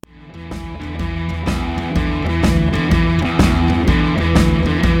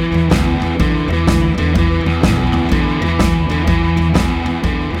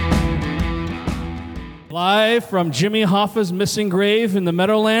Live from Jimmy Hoffa's missing grave in the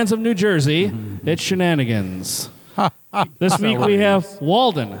Meadowlands of New Jersey, it's Shenanigans. This week we have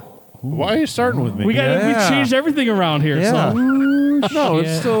Walden. Why are you starting with me? We changed everything around here. Yeah. So. No,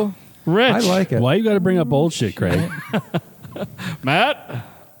 it's still... Rich. I like it. Why you got to bring up old shit, Craig? Matt.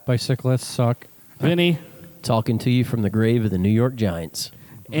 Bicyclists suck. Vinnie. Talking to you from the grave of the New York Giants.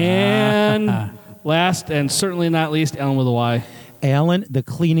 And last and certainly not least, Allyn with a Y. Allyn, the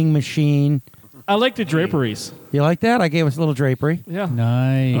cleaning machine. I like the draperies. You like that? I gave us a little drapery. Yeah.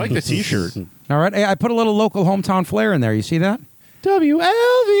 Nice. I like the T-shirt. All right. Hey, I put a little local hometown flair in there. You see that?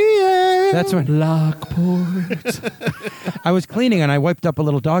 WLVN. That's when Lockport. I was cleaning and I wiped up a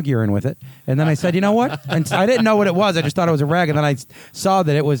little dog urine with it. And then I said, you know what? And I didn't know what it was. I just thought it was a rag. And then I saw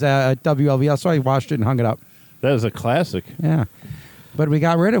that it was a WLVL, so I washed it and hung it up. That is a classic. Yeah. But we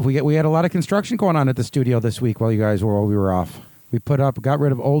got rid of, we had a lot of construction going on at the studio this week while we were off. We got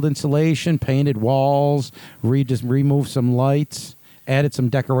rid of old insulation, painted walls, just removed some lights, added some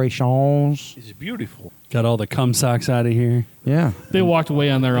decorations. It's beautiful. Got all the cum socks out of here. Yeah. They walked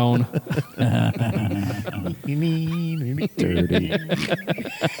away on their own. Dirty.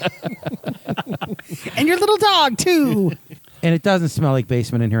 And your little dog, too. And it doesn't smell like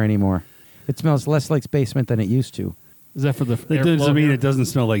basement in here anymore. It smells less like basement than it used to. Is that for the That doesn't mean it doesn't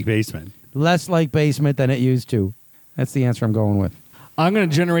smell like basement. Less like basement than it used to. That's the answer I'm going with. I'm going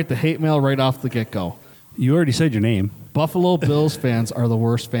to generate the hate mail right off the get-go. You already said your name. Buffalo Bills fans are the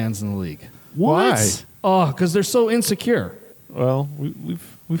worst fans in the league. Why? Oh, because they're so insecure. Well,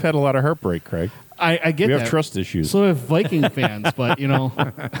 we've had a lot of heartbreak, Craig. I get that. We have trust issues. So have Viking fans, but, you know.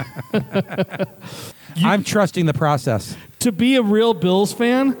 I'm trusting the process. To be a real Bills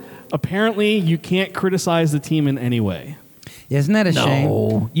fan, apparently you can't criticize the team in any way. Isn't that a shame?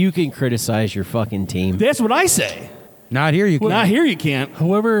 No, you can criticize your fucking team. That's what I say. Not here you can't. Not here you can't.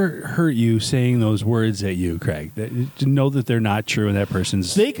 Whoever hurt you saying those words at you, Craig, to know that they're not true and that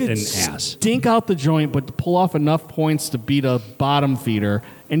person's They could an ass. stink out the joint, but to pull off enough points to beat a bottom feeder,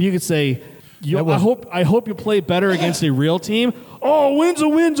 and you could say, I hope you play better against a real team. Oh, a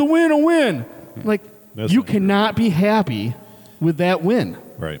win. Like, That's you not cannot be happy with that win.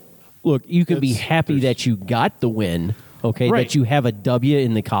 Right. Look, you can be happy that you got the win, okay, Right. that you have a W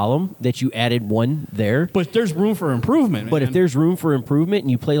in the column, that you added one there. But there's room for improvement, But man. if there's room for improvement and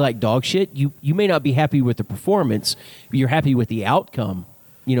you play like dog shit, you may not be happy with the performance, but you're happy with the outcome.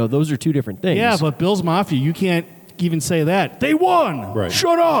 You know, those are two different things. Yeah, but Bills Mafia, you can't even say that. They won. Right.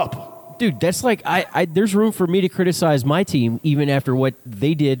 Shut up. Dude, that's like, there's room for me to criticize my team even after what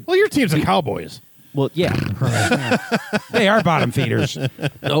they did. Well, your team's the Cowboys. Well, yeah. They are bottom feeders.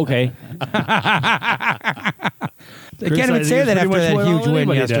 Okay. They can't even say that after that huge win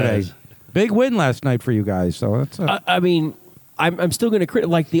yesterday. Does. Big win last night for you guys. So that's I mean, I'm still going to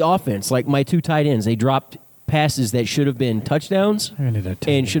criticize, like the offense, like my two tight ends. They dropped passes that should have been touchdowns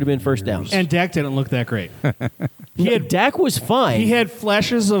and should have been first downs. And Dak didn't look that great. Dak was fine. He had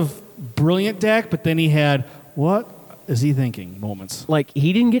flashes of brilliant Dak, but then he had, what is he thinking moments. Like,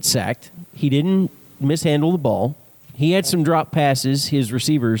 he didn't get sacked. He didn't mishandle the ball. He had some drop passes, his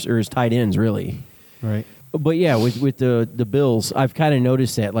receivers, or his tight ends, really. Right. But, yeah, with the Bills, I've kind of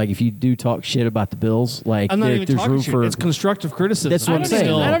noticed that, like, if you do talk shit about the Bills, like, I'm not even there's talking room shit. for... It's constructive criticism. That's what I'm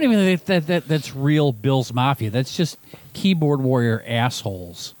saying. I don't even think that's real Bills Mafia. That's just keyboard warrior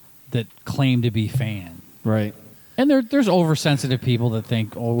assholes that claim to be fan. Right. And there's oversensitive people that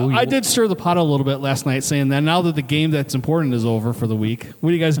think, I did stir the pot a little bit last night saying that now that the game that's important is over for the week, what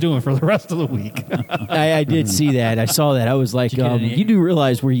are you guys doing for the rest of the week? I did see that. I saw that. I was like, you do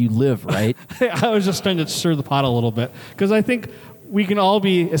realize where you live, right? I was just trying to stir the pot a little bit because I think we can all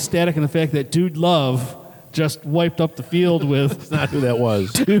be ecstatic in the fact that Dude Love just wiped up the field with... That's not who that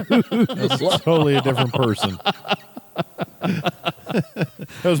was. That's totally a different person.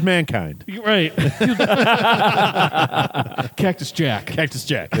 That was Mankind. Right. Cactus Jack. Cactus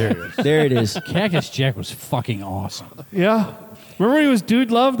Jack. There it is. There it is. Cactus Jack was fucking awesome. Yeah. Remember when he was Dude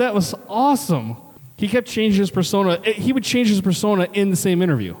Love? That was awesome. He kept changing his persona. He would change his persona in the same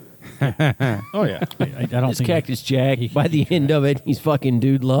interview. Oh, yeah. I don't It's think Cactus Jack. By the end of it, he's fucking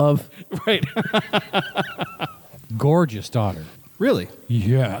Dude Love. Right. gorgeous daughter. Really?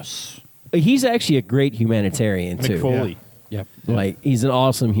 Yes. He's actually a great humanitarian, too. Mick Foley. Yep. Like, he's an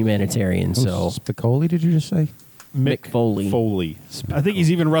awesome humanitarian, so... Spicoli, did you just say? Mick Foley. Foley. I think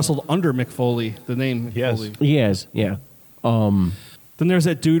he's even wrestled under Mick Foley, the name Mick Yes. Foley. He has, yeah. Then there's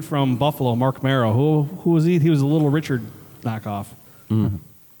that dude from Buffalo, Mark Marrow. Who was he? He was a Little Richard knockoff. Do you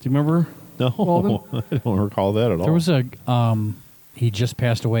remember? No, Walden? I don't recall that at all. There was a, he just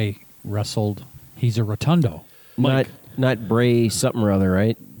passed away, wrestled. He's a rotundo. Not Bray something or other,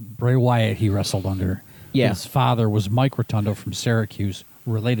 right? Bray Wyatt he wrestled under. Yeah. His father was Mike Rotundo from Syracuse,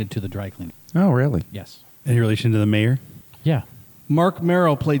 related to the dry cleaner. Oh, really? Yes. In relation to the mayor? Yeah. Mark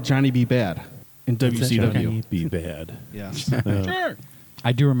Merrow played Johnny B. Bad in WCW. Be bad. Yeah. Sure.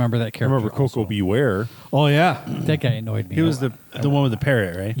 I do remember that I character. remember Coco also. Beware. Oh yeah. That guy annoyed me. He was the one with the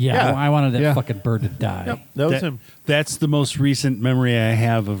parrot, right? Yeah, Yeah. I wanted that Yeah. fucking bird to die. That was him. That's the most recent memory I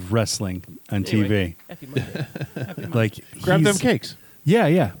have of wrestling on Anyway, TV. Happy Monday. Like Grab them he's- cakes. Yeah,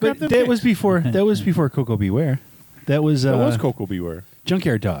 yeah. Grab But them that was cakes. before Coco Beware. That was That was Coco Beware.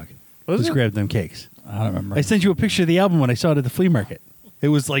 Junkyard Dog. Was it? Grab Them Cakes. I don't remember. I sent you a picture of the album when I saw it at the flea market. It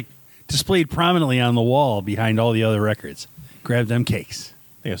was like displayed prominently on the wall behind all the other records. Grab Them Cakes.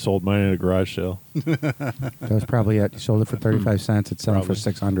 I think I sold mine at a garage sale. That was probably it. You sold it for 35 cents. It's selling for Probably.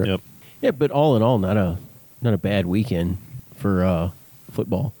 600. Yep. Yeah, but all in all, not a bad weekend for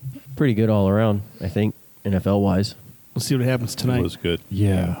football. Pretty good all around, I think, NFL wise. We'll see what happens tonight. It was good.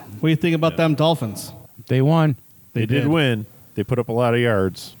 Yeah. What do you think about them Dolphins? They won. They did win. They put up a lot of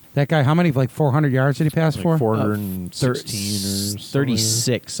yards. That guy, how many, like 400 yards did he pass Like for? 416 or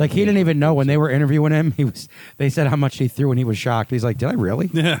 36. Like, he didn't even know when they were interviewing him. They said how much he threw and he was shocked. He's like, did I really?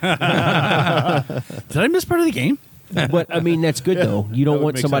 Did I miss part of the game? But I mean, that's good though. You That don't would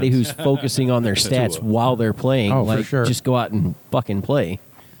want make somebody sense. who's focusing on their stats Tua. while they're playing. Oh, for like, sure. just go out and fucking play.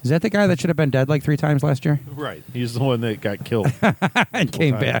 Is that the guy that should have been dead like 3 times last year Right. He's the one that got killed. and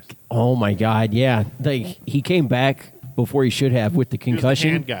came times. back? Oh my God, yeah. Like he came back before he should have with the He was the concussion.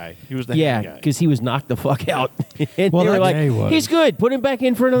 hand guy. He was the hand Yeah, guy. because he was knocked the fuck out. And Well, they were that- like, Yeah, he was. he's good. Put him back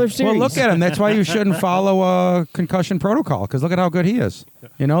in for another series. Well, look at him. That's why you shouldn't follow concussion protocol, because look at how good he is.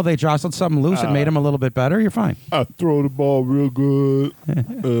 You know, they jostled something loose. It made him a little bit better. You're fine. I throw the ball real good.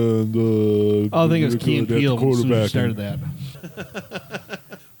 And, Oh, I think it was Key and good at the Peele as soon as you quarterback. started that.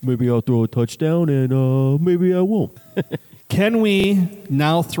 Maybe I'll throw a touchdown and maybe I won't. Can we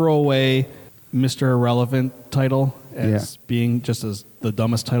now throw away Mr. Irrelevant title as being just as the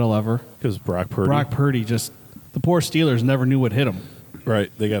dumbest title ever? Because Brock Purdy. Brock Purdy just the poor Steelers never knew what hit him.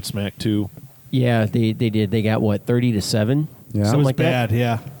 Right. They got smacked too. Yeah, they did. They got what, 30-7? Yeah. It Something was like that. bad,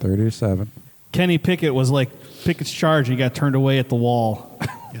 yeah. 30-7. Kenny Pickett was like Pickett's charge. He got turned away at the wall.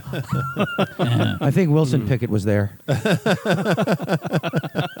 I think Wilson Pickett was there.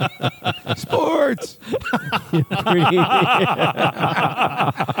 Sports.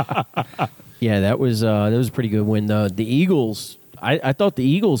 Yeah, that was a pretty good win. The Eagles, I thought the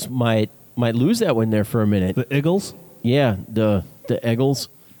Eagles might lose that one there for a minute. The Eagles? Yeah, the Eagles.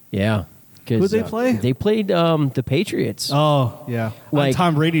 Yeah. 'Cause, Who'd they play? They played the Patriots. Oh, yeah. Like- On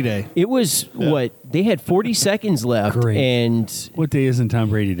Tom Brady Day. It was what they had 40 seconds left, Great. and What day isn't Tom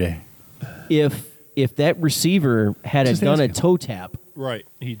Brady Day? if that receiver had Just done a asking. toe tap, Right.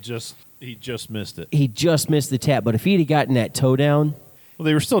 He just missed it. he just missed the tap. But if he'd have gotten that toe down, Well,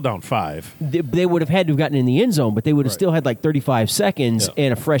 they were still down 5. they would have had to have gotten in the end zone, but they would have Right. still had like 35 seconds Yeah.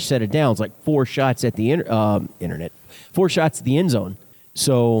 and a fresh set of downs, like 4 shots at the internet, 4 shots at the end zone.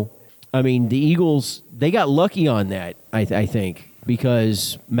 So, I mean, the Eagles, they got lucky on that, I think,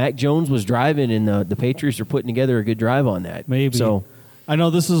 because Mac Jones was driving and the Patriots are putting together a good drive on that. Maybe. So, I know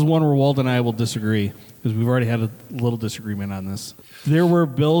this is one where Walden and I will disagree because we've already had a little disagreement on this. There were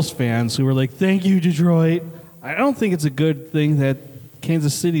Bills fans who were like, "Thank you, Detroit." I don't think it's a good thing that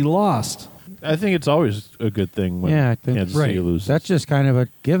Kansas City lost. I think it's always a good thing when Yeah, I think- Kansas City right. loses. That's just kind of a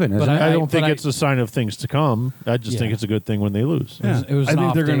given, isn't But it? I don't think but it's a sign of things to come. I just think Yeah. it's a good thing when they lose. It was I an think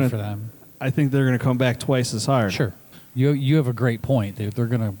off they're day gonna- for them. I think they're going to come back twice as hard. Sure. You have a great point. They're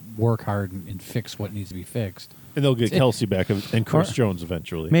going to work hard and fix what needs to be fixed. And they'll get Kelsey back and Chris Or- Jones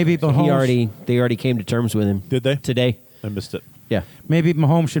eventually. Maybe they Mahomes, already came to terms with him. Did they? Today? I missed it. Yeah. maybe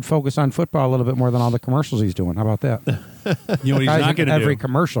Mahomes should focus on football a little bit more than all the commercials he's doing. How about that? You know what he's Guys not in going to every do?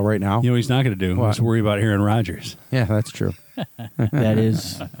 commercial right now. You know what he's not going to do? What? Is worry about Aaron Rodgers. Yeah, that's true. That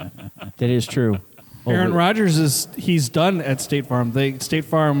is true. Aaron Oh, Rodgers he's done at State Farm. State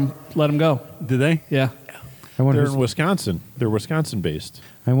Farm let him go. Did they? Yeah. I wonder, They're in Wisconsin. They're Wisconsin based.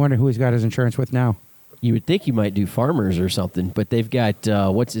 I wonder who he's got his insurance with now. You would think you might do Farmers or something, but they've got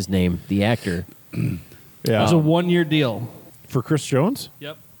what's his name, the actor. Yeah. It's a 1-year deal. For Chris Jones?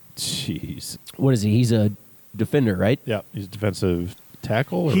 Yep. Jeez. What is he? He's a defender, right? Yeah. He's a defensive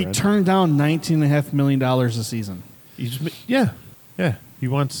tackle. Or He end? turned down $19.5 million a season. Yeah. He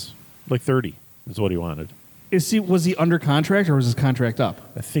wants like 30 is what he wanted. Was he under contract or was his contract up?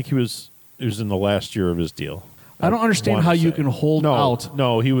 I think he was in the last year of his deal. I don't understand wanna how you say. can hold out.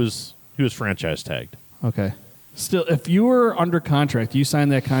 No, he was franchise tagged. Okay. Still, if you were under contract, you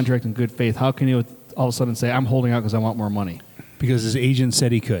signed that contract in good faith, how can you all of a sudden say, I'm holding out because I want more money? Because his agent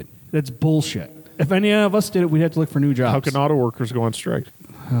said he could. That's bullshit. If any of us did it, we'd have to look for new jobs. How can auto workers go on strike?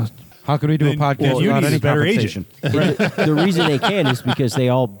 How could we do a podcast you without need any a better compensation? The reason they can is because they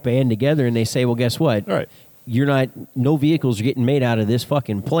all band together and they say, well, guess what? All right. No vehicles are getting made out of this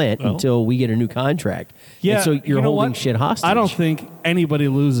fucking plant until we get a new contract. Yeah, And so you're you know holding what? shit hostage. I don't think anybody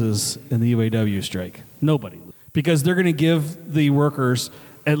loses in the UAW strike. Nobody. Because they're going to give the workers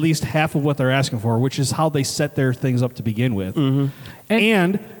at least half of what they're asking for, which is how they set their things up to begin with. Mm-hmm.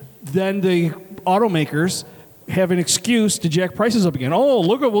 And then the automakers have an excuse to jack prices up again. Oh,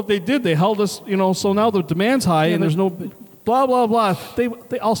 look at what they did. They held us, so now the demand's high and there's no blah, blah, blah. They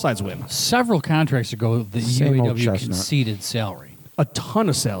all sides win. Several contracts ago, the Same old UAW chestnut. conceded salary. A ton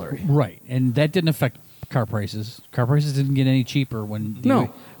of salary. Right. And that didn't affect car prices. Car prices didn't get any cheaper when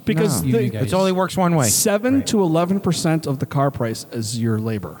No, because No. the, It only works one way. 7 to 11% of the car price is your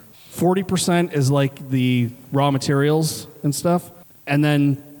labor. 40% is like the raw materials and stuff. And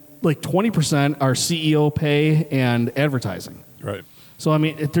then like 20% are CEO pay and advertising. Right. So, I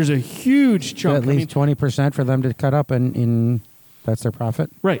mean, there's a huge chunk. At least 20% for them to cut up, and that's their profit.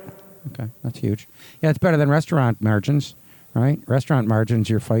 Right. Okay, that's huge. Yeah, it's better than restaurant margins, right? Restaurant margins,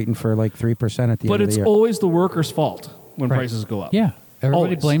 you're fighting for like 3% at the But end of it's the year. always the worker's fault when Right. prices go up. Yeah. Everybody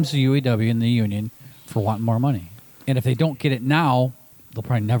Always. blames the UAW and the union for wanting more money. And if they don't get it now, they'll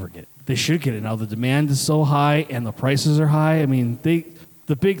probably never get it. They should get it now. The demand is so high and the prices are high. I mean, the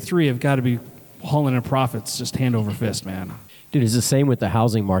big three have got to be hauling in profits just hand over fist, man. Dude, it's the same with the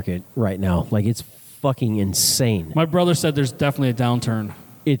housing market right now. Like, it's fucking insane. My brother said there's definitely a downturn.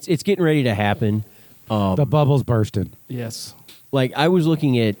 It's getting ready to happen. The bubble's bursting. Yes. Like, I was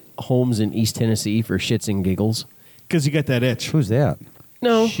looking at homes in East Tennessee for shits and giggles. Because you get that itch. Who's that?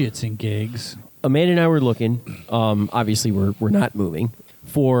 No. Shits and gigs. Amanda and I were looking. Obviously, we're not moving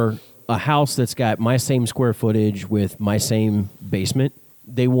for a house that's got my same square footage with my same basement.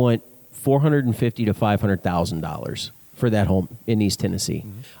 They want $450,000 to $500,000 for that home in East Tennessee.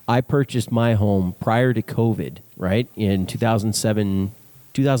 Mm-hmm. I purchased my home prior to COVID, right in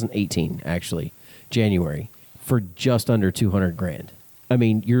 2018, actually, January, for just under $200,000. I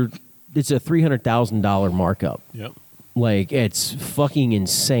mean, it's a $300,000 markup. Yep. Like, it's fucking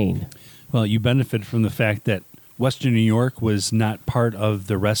insane. Well, you benefit from the fact that Western New York was not part of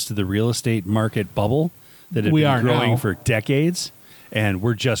the rest of the real estate market bubble that had We been are growing now. for decades, and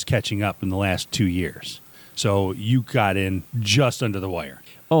we're just catching up in the last 2 years. So you got in just under the wire.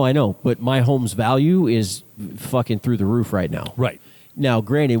 Oh, I know, but my home's value is fucking through the roof right now. Right. Now,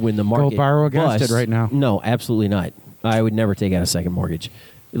 granted, when the market borrow against busts- it right now. No, absolutely not. I would never take out a second mortgage.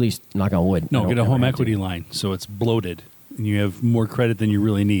 At least, knock on wood. I No, don't get a ever home have to. equity line so it's bloated and you have more credit than you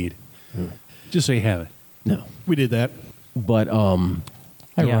really need. Just so you have it. No, We did that. but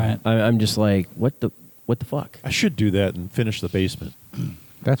Hey, yeah, Ryan. I'm just like, what the fuck? I should do that and finish the basement.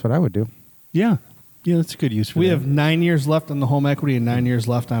 That's what I would do. Yeah. Yeah, that's a good use for We that. have 9 years left on the home equity and 9 years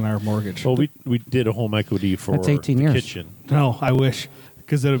left on our mortgage. Well, we did a home equity for That's 18 the years. kitchen. No, I wish,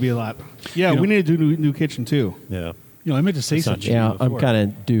 because that would be a lot. Yeah, You know- we need to do a new kitchen, too. Yeah. You know, I meant to say That's not something. cheap. Yeah, I'm before. kind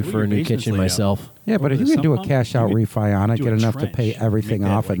of due Well, for your a new basement's kitchen laid out. myself. Yeah, but if Over you the could do a sump pump, cash out you could refi on it, do get a enough to trench. pay everything Make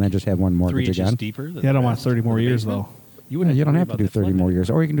that off, and then like just have one 3 mortgage inches again. deeper. Yeah, I don't want 30 more years, though. You don't have to do 30 more years.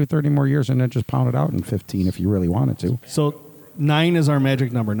 Or you can do 30 more years and then just pound it out in 15 if you really wanted to. So 9 is our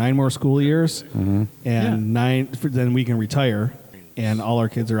magic number. 9 more school years, and Yeah. 9. Then we can retire, and all our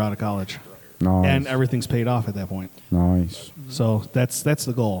kids are out of college, Nice. and everything's paid off at that point. Nice. So that's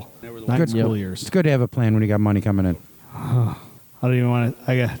the goal. 9 Good. school Yep. years. It's good to have a plan when you got money coming in. I don't even want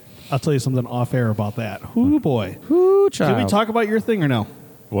to. I'll tell you something off air about that. Ooh boy. Ooh, Can child. we talk about your thing or no?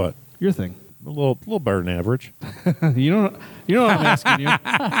 What? Your thing. A little better than average. You know what I'm asking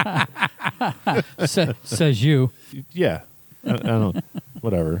you. Says you. Yeah. I don't.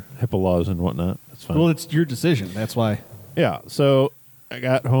 Whatever. HIPAA laws and whatnot. That's fine. Well, it's your decision. That's why. Yeah. So I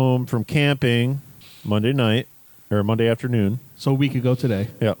got home from camping Monday night or Monday afternoon. So a week ago today.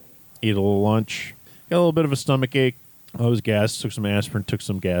 Yep. Eat a little lunch. Got a little bit of a stomach ache. I was gassed. Took some aspirin. Took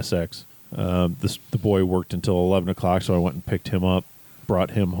some Gas X. The boy worked until 11 o'clock, so I went and picked him up.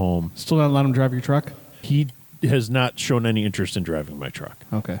 Brought him home. Still not let him drive your truck? He has not shown any interest in driving my truck.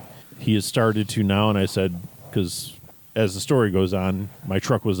 Okay. He has started to now, and I said, because as the story goes on, my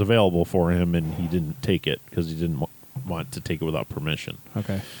truck was available for him, and he didn't take it because he didn't want to take it without permission.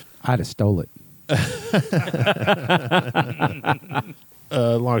 Okay. I'd have stole it.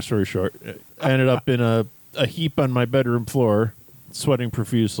 Long story short, I ended up in a heap on my bedroom floor, sweating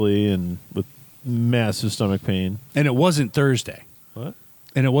profusely and with massive stomach pain. And it wasn't Thursday. What?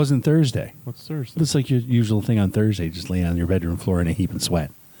 And it wasn't Thursday. What's Thursday? That's like your usual thing on Thursday. Just lay on your bedroom floor in a heap and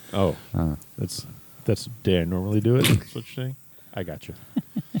sweat. Oh, that's the day I normally do it. That's what you're saying? I got you.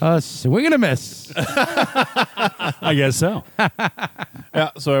 Swing and a miss. I guess so.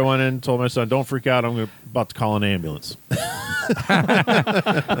 Yeah, so I went in and told my son, don't freak out. I'm about to call an ambulance.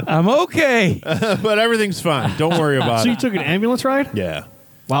 I'm okay. But everything's fine. Don't worry about So you it. took an ambulance ride? Yeah.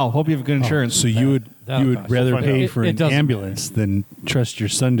 Wow. Hope you have good insurance. So you would rather find pay out. for It an doesn't ambulance than trust your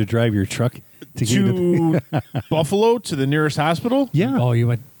son to drive your truck to get you to To Buffalo, to the nearest hospital? Yeah. Oh, you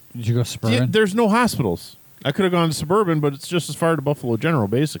went? Did you go Yeah, suburban? there's no hospitals. I could have gone to Suburban, but it's just as far to Buffalo General,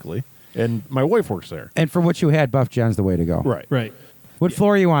 basically. And my wife works there. And for what you had, Buff John's the way to go. Right. Right. What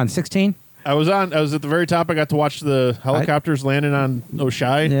floor are you on? 16? I was at the very top. I got to watch the helicopters landing on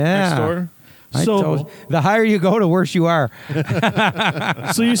Oshai next door. So- The higher you go, the worse you are.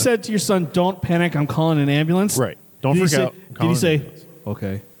 So you said to your son, "Don't panic. I'm calling an ambulance." Right. Don't Did he freak say- out. Did he say,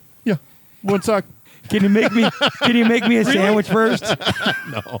 "Okay"? Yeah. What's up? Can you make me a sandwich first?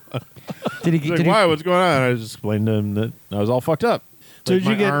 No. Did he? He's like, Did he why? What's going on? I just explained to him that I was all fucked up. So Like, did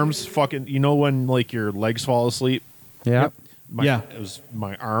you my get- arms fucking, you know when like your legs fall asleep? yeah. Yeah. It was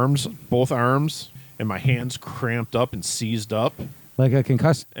my arms, both arms, and my hands cramped up and seized up. Like a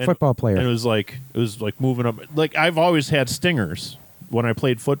concussed And- football player. And it was like moving up. Like I've always had stingers. When I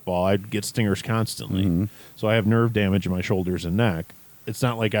played football, I'd get stingers constantly. Mm-hmm. So I have nerve damage in my shoulders and neck. It's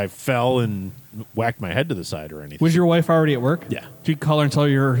not like I fell and whacked my head to the side or anything. Was your wife already at work? Yeah. Did you call her and tell her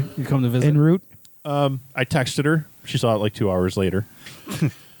you come to visit? En route. I texted her. She saw it like 2 hours later.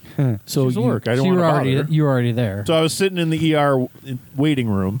 So She's at work. I don't you want were to already bother her. you were already there. So I was sitting in the ER waiting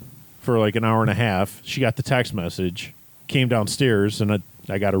room for like an hour and a half. She got the text message, came downstairs, and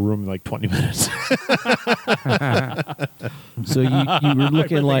I got a room in like 20 minutes. So you were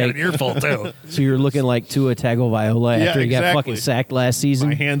looking like earful too. so you were looking like Tua Tagovailoa Yeah, after he got exactly. fucking sacked last My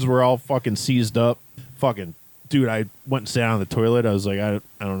season. hands were all fucking seized up. Fucking dude, I went and sat on the toilet. I was like, I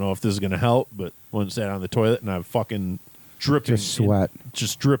don't know if this is gonna help, but went and sat on the toilet, and I fucking dripping Just sweat.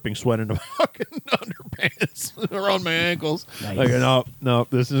 just dripping sweat into my fucking underpants around my ankles. Nice. Like, no,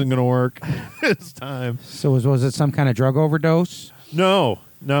 this isn't gonna work. It's time. So was it some kind of drug overdose? No.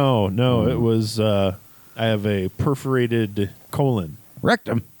 It was. I have a perforated colon, Wrecked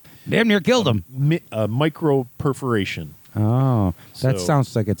him. Damn near killed him. a micro perforation. Oh, that So-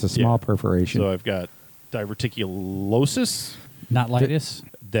 sounds like it's a small Yeah. perforation. So I've got diverticulosis Not litis.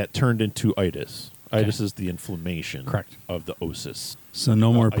 that turned into itis. Itis is the inflammation Correct. of the osis. So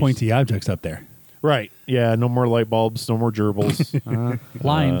no more ice. pointy objects up there. Right. Yeah. No more light bulbs. No more gerbils.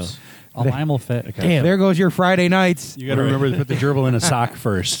 Limes. A lime will fit. Damn, there goes your Friday nights. You got to remember to put the gerbil in a sock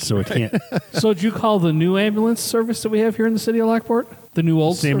first, so it can't. So did you call the new ambulance service that we have here in the city of Lockport? The new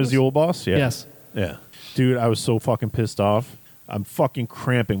old Same as service? the old boss. Yeah. Yes. Yeah. Dude, I was so fucking pissed off. I'm fucking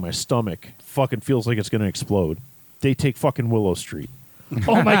cramping. My stomach fucking feels like it's gonna explode. They take fucking Willow Street.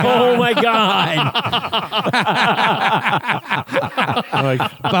 Oh my god. Oh my god! I'm like,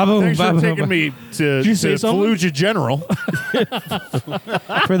 Baboom, thanks for baboom, taking me to you say something? Fallujah General.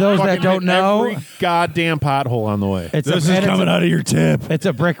 For those that Fucking don't hit know, every goddamn pothole on the way. it's This is coming out of your tip. It's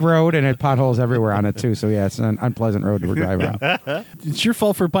a brick road and it potholes everywhere on it too. So yeah, it's an unpleasant road to drive on. It's your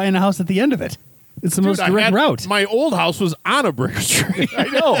fault for buying a house at the end of it. It's the most Dude, I direct had- route. My old house was on a brick street. I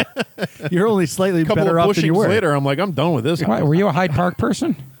know. You're only slightly A couple better of off than you bushings were. later, I'm like, I'm done with this. Why, house. were you a Hyde Park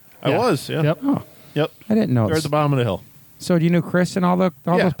person? I was. Yeah. Yep. Oh, Yep. I didn't know. They're at the bottom of the hill. So you knew Chris and all Yeah,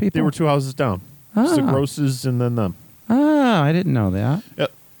 those people? They were 2 houses down. It's the Ah. Grosses and then them. Oh, I didn't know that.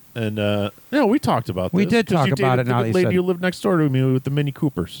 Yep. And we talked about this. We did 'cause talk you about dated it now the that you lady said- who lived next door to me with the Mini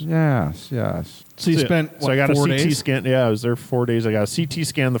Coopers. Yes, yes. So you That's it. spent So what, I got 4 a CT days? scan. Yeah, I was there for 4 days. I got a CT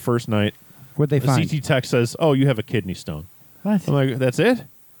scan the first night. What'd they The find? CT tech says, "Oh, you have a kidney stone." What? I'm like, "That's it?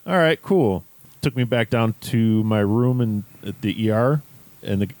 All right, cool." Took me back down to my room at the ER,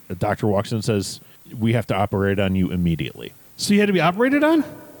 and the doctor walks in and says, "We have to operate on you immediately." So you had to be operated on?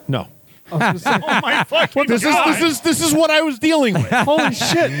 No. I was gonna say, oh my fucking This is what I was dealing with. Holy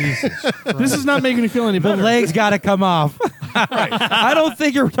shit. This is not making me feel any The better. legs got to come off. I don't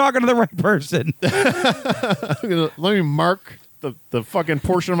think you're talking to the right person. Let me mark the fucking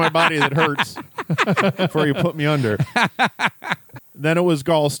portion of my body that hurts before you put me under. Then it was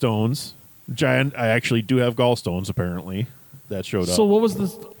gallstones. I actually do have gallstones, apparently. That showed up. So what was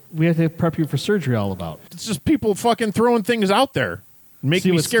this we had to prep you for surgery all about? It's just people fucking throwing things out there. Making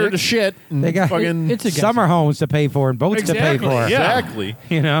See me what scared to sticks? shit. And They got- fucking It's a Summer homes to pay for and boats to pay for. Exactly.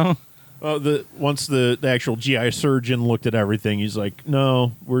 You know? Once the actual GI surgeon looked at everything, he's like,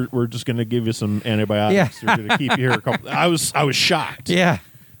 "No, we're just going to give you some antibiotics. Yeah. We're going to keep you here a couple." I was shocked. Yeah.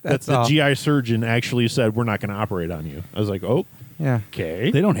 That That's the all. GI surgeon actually said, "We're not going to operate on you." I was like, "Oh, Yeah.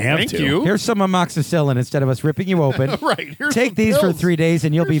 Okay. They don't have Thank to. you. Here's some amoxicillin instead of us ripping you open. Right. Here's Take some these for pills. 3 days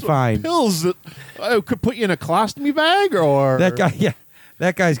and you'll be Here's some fine. Pills that could put you in a colostomy bag, or That guy, yeah.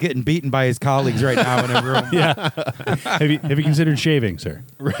 That guy's getting beaten by his colleagues right now in a room. Yeah. Have you considered shaving, sir?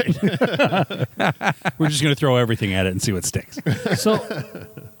 Right. We're just going to throw everything at it and see what sticks. So,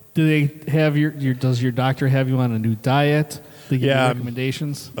 do they have your? Does your doctor have you on a new diet? They give you Yeah,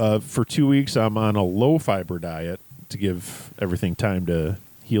 recommendations. For 2 weeks, I'm on a low fiber diet to give everything time to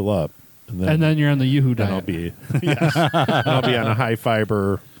heal up, And then you're on the Yoo-Hoo then diet. I'll be yes, I'll be on a high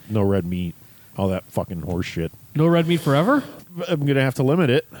fiber, no red meat, all that fucking horse shit. No red meat forever. I'm gonna have to limit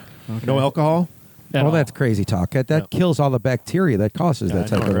it. No alcohol. At Well, all. that's crazy talk. That kills all the bacteria that causes Yeah, that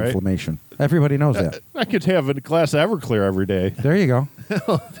I type know, of right? inflammation. Everybody knows that. I could have a glass of Everclear every day. There you go.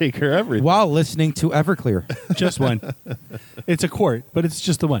 Take care of everything. While listening to Everclear. Just one. It's a quart, but it's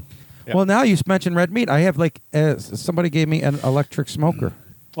just the one. Yeah. Well, now you mentioned red meat. I have somebody gave me an electric smoker.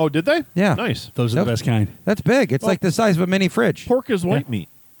 Oh, did they? Yeah. Nice. Those are Yep. the best kind. That's big. It's Well, like the size of a mini fridge. Pork is white meat.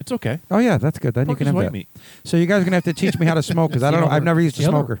 It's okay. Oh yeah, that's good. Then Pork you can is have white that. meat. So you guys are gonna have to teach me how to smoke because I don't know. I've never used a The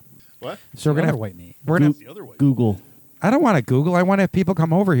other- smoker. What? So we're gonna Other have, white meat. we're gonna. The other way. Google. I don't want to Google. I want to have people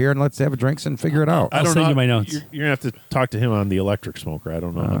come over here and let's have drinks and figure it out. I'll send you my notes. You're gonna have to talk to him on the electric smoker. I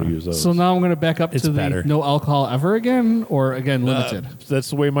don't know how to use those. So now I'm going to back up It's to better. the no alcohol ever again, or again limited. That's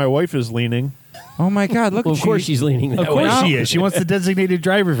the way my wife is leaning. Oh my God! Look Well, at of course you. she's leaning that Of course way. she is. She wants the designated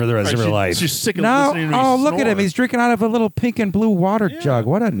driver for the rest of her life. She's sick of No, listening to me oh look at him! snore. He's drinking out of a little pink and blue water Yeah. jug.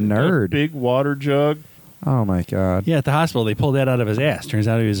 What a A nerd! big water jug. Oh my God! Yeah, at the hospital, they pulled that out of his ass. Turns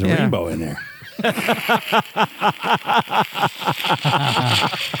out he was a Yeah. rainbow in there.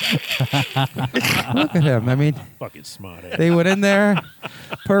 Look at him. I mean, Fucking smart ass. they went in there,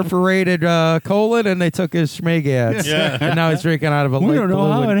 perforated colon, and they took his schmagats. Yeah. And now he's drinking out of a We light don't know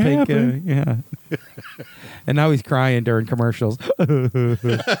blue how and it pink. happened. Yeah. And now he's crying during commercials. Look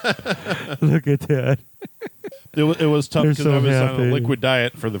at that. It was tough They're because so I was on happy. a liquid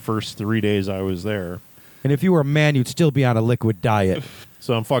diet for the first 3 days I was there. And if you were a man, you'd still be on a liquid diet.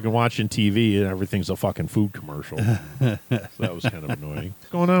 So I'm fucking watching TV and everything's a fucking food commercial. So that was kind of annoying.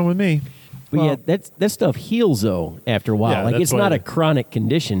 What's going on with me? But yeah, that stuff heals though after a while. Yeah, like that's it's why not they- a chronic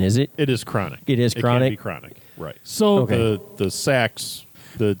condition, is it? It is chronic. It is It chronic? can be chronic. Right. So Okay. The SACs,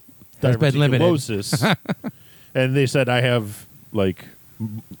 the Has been limited. diverticulosis, and they said I have like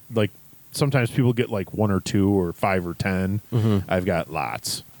sometimes people get like 1 or 2 or 5 or 10. I've got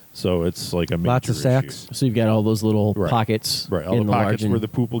lots. So it's like a major Lots of issue. sacks. So you've got all those little Right. pockets, Right, all in the pockets margin, where the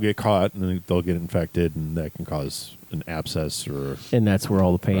poop will get caught and then they'll get infected, and that can cause an abscess or. and that's where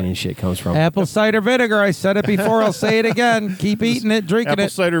all the pain and shit comes from. Apple cider vinegar. I said it before. I'll say it again. Keep eating it, drinking Apple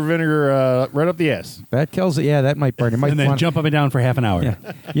it. cider vinegar right up the ass. That kills it. Yeah, that might burn. You might And then want, jump up and down for half an hour. Yeah.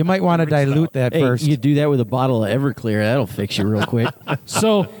 You might want to dilute that Hey, first. you do that with a bottle of Everclear, that'll fix you real quick.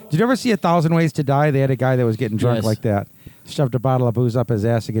 so Did you ever see 1,000 Ways to Die? They had a guy that was getting drunk Yes. like that. Shoved a bottle of booze up his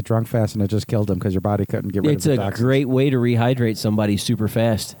ass to get drunk fast, and it just killed him because your body couldn't get rid It's of a the toxins. great way to rehydrate somebody super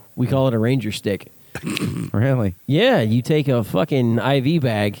fast. We call it a ranger stick. Really? Yeah, you take a fucking IV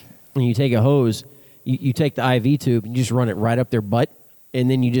bag and you take a hose, you take the IV tube and you just run it right up their butt, and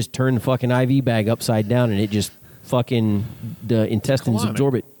then you just turn the fucking IV bag upside down and it just fucking, the intestines Colonic.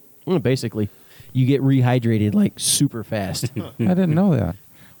 absorb it. Basically, you get rehydrated like super fast. I didn't know that.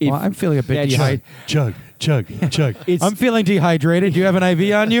 If- Well, I'm feeling a bit That's- dehydrated. Chug, chug, chug. It's, I'm feeling dehydrated. Do you have an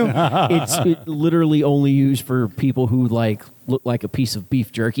IV on you? it's literally only used for people who like look like a piece of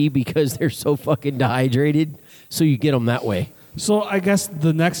beef jerky because they're so fucking dehydrated. So you get them that way. So I guess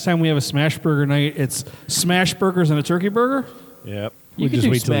the next time we have a smash burger night, it's smash burgers and a turkey burger. Yep. You We could just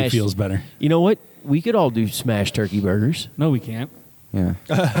do wait till he smash- feels better. You know what? We could all do smashed turkey burgers. No, we can't. Yeah.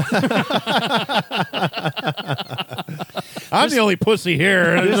 I'm the only pussy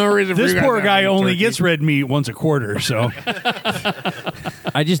here. There's no reason for This you guys poor to guy have only turkey. gets red meat once a quarter, so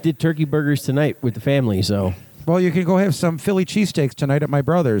I just did turkey burgers tonight with the family, so Well, you can go have some Philly cheesesteaks tonight at my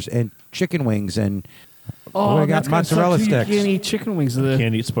brother's and chicken wings and Oh, I got that's gonna mozzarella suck. sticks. You can't eat chicken wings.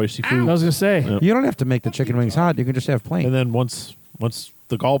 Can't eat spicy I food. was gonna say. Yep. you don't have to make the chicken wings hot. You can just have plain. And then once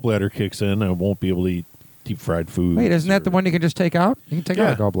the gallbladder kicks in, I won't be able to eat deep fried food. Wait, isn't that the one you can just take out? You can take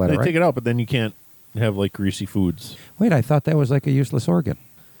Yeah, out a gallbladder, they right? take it out, but then you can't have like greasy foods. Wait, I thought that was like a useless organ.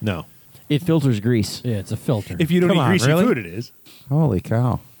 No. it filters grease. Yeah, it's a filter. if you don't Come eat on, greasy really? food, it is. Holy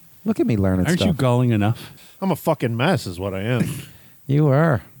cow. Look at me learning Aren't stuff. you galling enough? I'm a fucking mess is what I am. You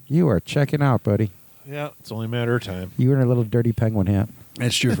are. You are checking out, buddy. Yeah, it's only a matter of time. You in a little dirty penguin hat.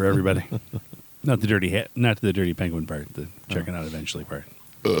 That's true for everybody. Not the dirty hat, not the dirty penguin part, the checking out eventually part.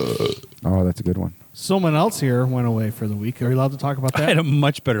 Oh, that's a good one. Someone else here went away for the week. Are you allowed to talk about I had that? a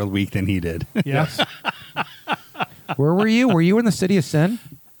much better week than he did. Yes. Where were you? Were you in the city of sin?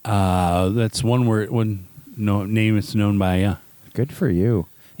 That's one word. One name it's known by. Yeah. Good for you.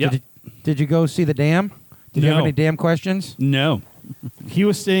 Yeah. Did you go see the dam? Did you have No. any dam questions? No. He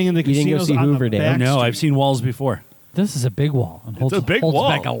was staying in the You didn't go casinos see on Hoover the Dam? back No, street. I've seen walls before. This is a big wall. And holds, a big holds wall.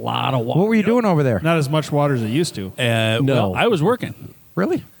 back a lot of water. What were you doing over there? Not as much water as it used to. No, well, I was working.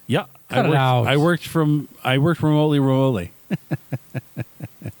 Really? Yeah, Cut it out. I worked remotely.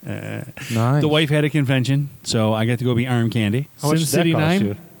 Nice. The wife had a convention, so I got to go be arm candy. How much Sin did that City cost 9?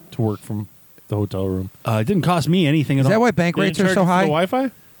 you to work from the hotel room? It didn't cost me anything at Is all. that why bank They rates didn't are charge so you for high? the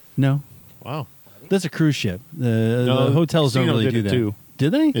Wi-Fi? No, Wow. that's a cruise ship. The No, hotels don't casino really did do it that. too.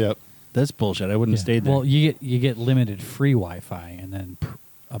 Did they? Yep. That's bullshit. I wouldn't have stayed there. Well, you get limited free Wi-Fi, and then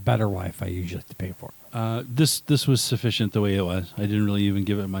a better Wi-Fi you usually have to pay for. This was sufficient the way it was. I didn't really even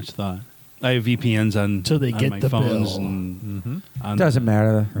give it much thought. I have VPNs on Till they on get my the phones bill. and on Doesn't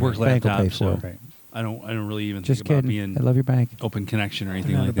matter. work Bank will laptop. pay So for it. I don't really even Just think about kidding. being I love your bank. open connection or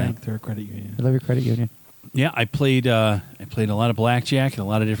anything Not a like that. bank, they're a credit union. I love your credit union. Yeah, I played a lot of blackjack in a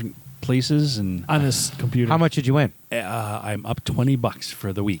lot of different places, and On this computer. How much did you win? I'm up $20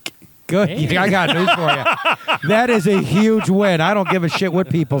 for the week. Good. I got news for you. That is a huge win. I don't give a shit what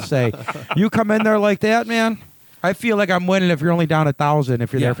people say. You come in there like that, man. I feel like I'm winning if you're only down 1,000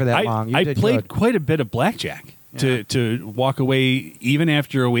 if you're there for that long. You I did played good. quite a bit of blackjack to walk away even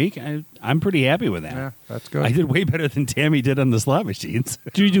after a week. I'm pretty happy with that. Yeah, that's good. I did way better than Tammy did on the slot machines.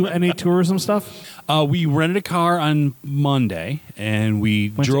 Do you do any tourism stuff? We rented a car on Monday and we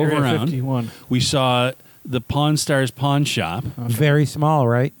Went to drove Area around. 51. We saw the Pawn Stars pawn shop. Very small,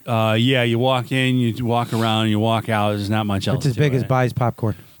 right? Yeah, you walk in, you walk around, you walk out. There's not much else. It's as to big it. as Buys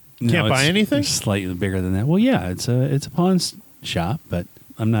popcorn. No, Can't buy it's anything? Slightly bigger than that. Well, yeah, it's a pawn shop, but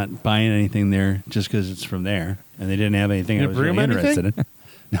I'm not buying anything there just because it's from there, and they didn't have anything You I was bring really 'em interested in.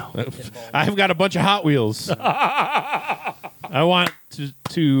 No, I've got a bunch of Hot Wheels. I want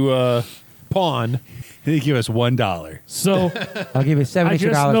to pawn. they give us $1. So I'll give you I $72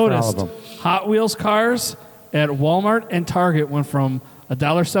 just for all noticed of them. Hot Wheels cars at Walmart and Target went from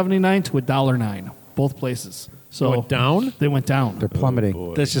 $1.79 to $1.09, both places. So Went down? They went down. They're plummeting.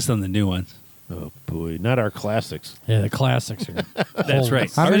 Boy. That's just on the new ones. Oh boy, not our classics. Yeah, the classics are. That's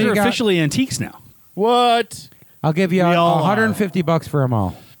right. How Ours many are you got? officially antiques now. What? I'll give you We all are. $150 for them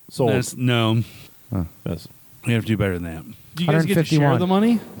all. Sold. No, That's we have to do better than that. Do you guys get to share 151. the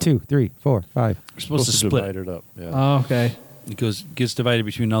money? 2, 3, 4, 5. We're supposed to divide split. it up. Yeah. Oh, okay. It gets divided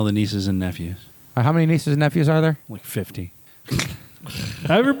between all the nieces and nephews, How many nieces and nephews are there? like 50.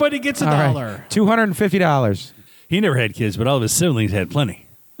 Everybody gets a All right. dollar. $250. He never had kids, but all of his siblings had plenty.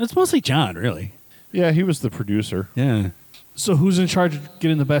 It's mostly John, really. Yeah, he was the producer, Yeah. So who's in charge of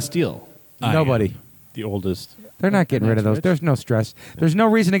getting the best deal? Nobody. the oldest. They're not getting rid of those. rich. There's no stress. There's no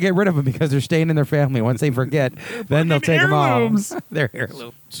reason to get rid of them because they're staying in their family. Once they forget, then they'll take them all. heirlooms. They're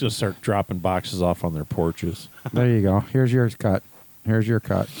heirlooms. It's gonna start dropping boxes off on their porches. There you go. Here's your cut. Here's your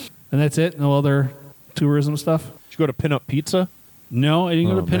cut. And that's it? No other tourism stuff? Did you go to Pin Up Pizza? No, I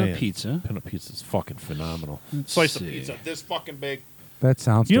didn't go Oh, to Pin Up man. Pizza. Pin Up Pizza is fucking phenomenal. Let's Slice of see. pizza this fucking big. That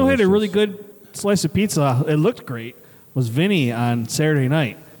sounds You know who had a delicious. really good slice of pizza? It looked great. Was Vinnie on Saturday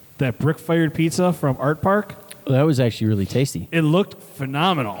night. That brick-fired pizza from Art Park. That was actually really tasty. It looked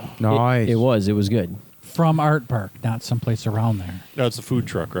phenomenal. Nice. It was. It was good. From Art Park, not someplace around there. No, it's a food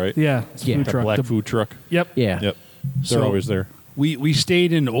truck, right? Yeah, it's a Yeah. food That truck. black The- food truck. Yep. Yeah. Yep. They're So- always there. We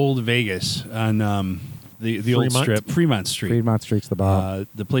stayed in Old Vegas on the old Fremont? strip, Fremont Street. Fremont Street's the bomb.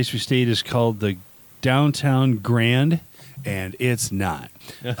 The place we stayed is called the Downtown Grand, and it's not.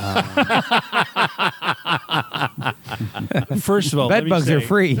 First of all, Bed bugs are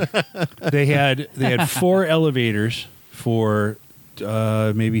free. They had 4 elevators for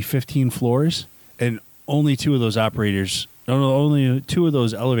maybe 15 floors, and only 2 of those elevators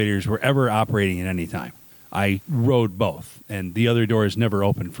were ever operating at any time. I rode both, and the other doors never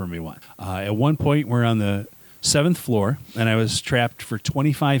opened for me once. At one point, we're on the 7th floor, and I was trapped for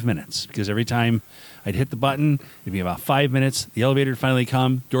 25 minutes because every time I'd hit the button, it'd be about 5 minutes. The elevator would finally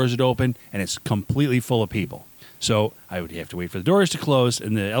come, doors would open, and it's completely full of people. So I would have to wait for the doors to close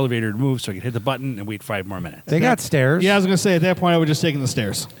and the elevator to move so I could hit the button and wait 5 more minutes. They got stairs. Yeah, I was going to say, at that point, I would just taken the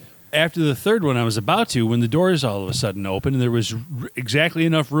stairs. After the 3rd one, I was about to, when the doors all of a sudden opened, there was exactly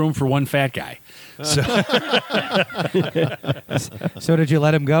enough room for one fat guy. So, So did you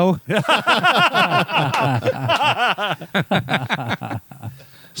let him go?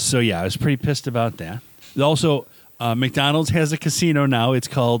 so yeah, I was pretty pissed about that. Also, McDonald's has a casino now. It's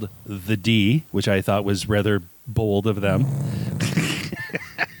called The D, which I thought was rather bold of them.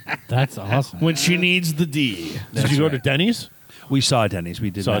 That's awesome. When she needs the D. Did you go to Denny's? We saw Denny's. We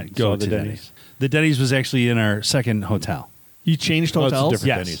did Saw not go the to Denny's. Denny's. The Denny's was actually in our second hotel. You changed Oh, it's a hotels? different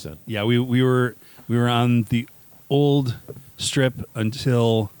Yes. Denny's then. Yeah, we were on the old strip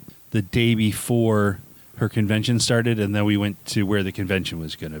until the day before her convention started, and then we went to where the convention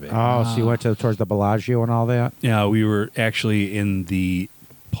was going to be. Oh, so you went towards the Bellagio and all that? Yeah, we were actually in the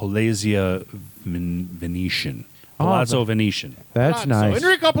Palazzo Venetian. Palazzo Venetian. That's nice.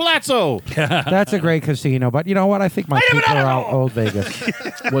 Enrico Palazzo. That's a great casino. But you know what? I think my people are out Old Vegas.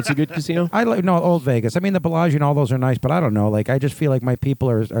 What's a good casino? I like no Old Vegas. I mean, the Bellagio and all those are nice, but I don't know. Like, I just feel like my people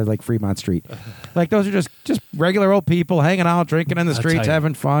are like Fremont Street. Like, those are just regular old people hanging out, drinking in the I'll streets, tell you.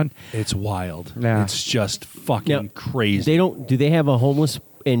 having fun. It's wild. Yeah. It's just fucking Now, crazy. They don't. Do they have a homeless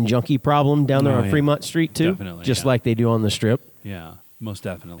and junkie problem down there Oh, on yeah. Fremont Street too? Definitely, Just yeah. like they do on the Strip. Yeah, most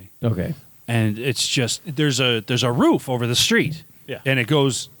definitely. Okay. And it's just there's a roof over the street. Yeah. And it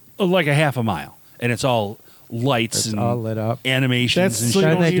goes like a half a mile, and it's all lights It's and all lit up. animations That's and so you shit.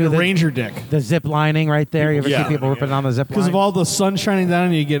 Shouldn't don't they need do a the- ranger deck. The zip lining right there. You ever Yeah. see people ripping on the zip line? Because of all the sun shining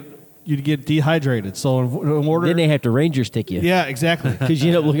down, you'd get dehydrated. So in order, Then they have to ranger stick you. yeah, exactly. Because you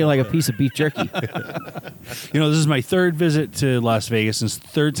end up looking like a piece of beef jerky. You know, this is my third visit to Las Vegas, and it's the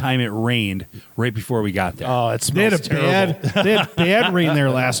third time it rained right before we got there. Oh, it They had smells a terrible. they had bad rain there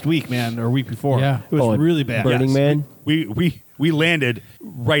last week, man, or week before. Yeah. it was Oh, really bad. Burning Yes. Man. We landed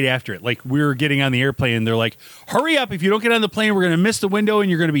right after it. Like, we were getting on the airplane, and they're like, hurry up. If you don't get on the plane, we're going to miss the window, and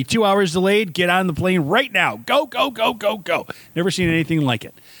you're going to be 2 hours delayed. Get on the plane right now. Go, go, go, go, go. Never seen anything like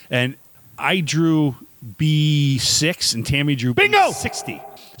it. And I drew B6, and Tammy drew Bingo! B60.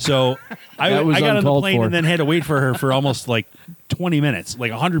 So I That was got on the uncalled plane for. and then had to wait for her for almost like 20 minutes.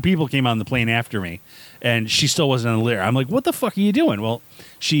 Like 100 people came on the plane after me, and she still wasn't on the lyre. I'm like, what the fuck are you doing? Well,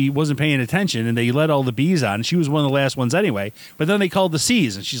 she wasn't paying attention, and they let all the B's on. She was one of the last ones anyway. But then they called the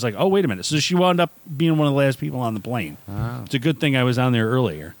C's, and she's like, oh, wait a minute. So she wound up being one of the last people on the plane. It's a good thing I was on there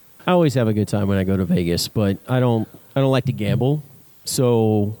earlier. I always have a good time when I go to Vegas, but I don't like to gamble.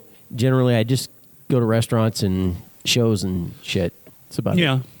 So generally, I just go to restaurants and shows and shit. That's about it.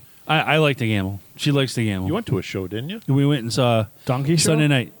 Yeah. I like to gamble. She likes to gamble. You went to a show, didn't you? We went and saw Donkey show? Sunday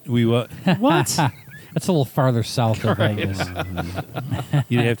night. We what? That's a little farther south of Vegas.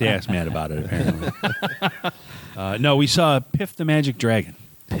 You'd have to ask Matt about it, apparently. No, we saw Piff the Magic Dragon.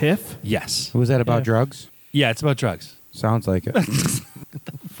 Piff? Yes. Was that about drugs? Yeah, it's about drugs. Sounds like it.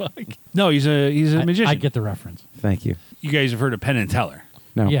 Fuck. No, he's a magician. I get the reference. Thank you. You guys have heard of Penn and Teller.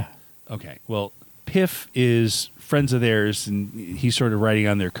 No. Yeah. Okay. Well, Piff is friends of theirs, and he's sort of riding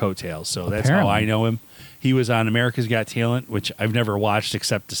on their coattails. So that's how Apparently. I know him. He was on America's Got Talent, which I've never watched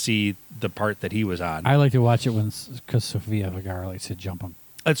except to see the part that he was on. I like to watch it because Sofia Vergara likes to jump him.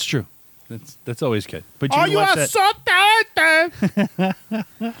 That's true. That's always good. But Oh, you you watch are that. so dirty.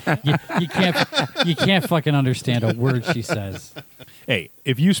 You can't fucking understand a word she says. Hey,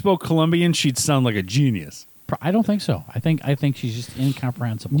 if you spoke Colombian, she'd sound like a genius. I don't think so. I think she's just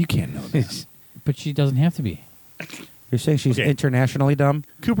incomprehensible. You can't know this. But she doesn't have to be. You're saying she's Okay. internationally dumb?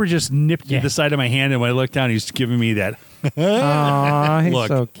 Cooper just nipped Yeah. the side of my hand, and when I looked down, he's giving me that. Aw, he's Look.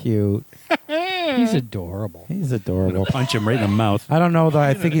 so cute. He's adorable. He's I'm adorable. gonna punch him right in the mouth. I don't know, though.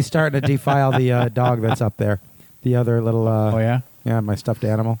 I think he's starting to defile the dog that's up there. The other little, Oh yeah. yeah, my stuffed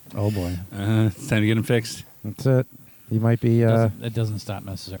animal. Oh boy. It's time to get him fixed. That's it. He might be, It doesn't stop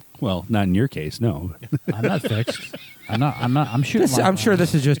necessarily. Well, not in your case, no. I'm not fixed. I'm shooting. I'm sure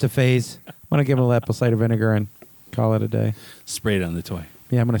this is just a phase. I'm going to give him a little apple cider vinegar and call it a day. Spray it on the toy.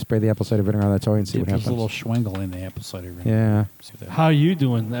 Yeah, I'm going to spray the apple cider vinegar on that toy and see Dip what his happens. little schwingle in the apple cider vinegar. Yeah. See that. How you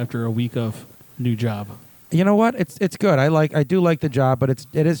doing after a week of new job? You know what? It's good. I do like the job, but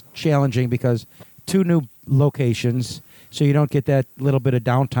it is challenging because 2 new locations, so you don't get that little bit of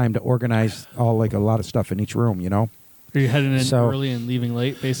downtime to organize a lot of stuff in each room, you know? Are you heading in So- early and leaving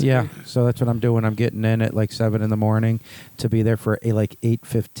late, basically? Yeah, so that's what I'm doing. I'm getting in at like 7 in the morning to be there for like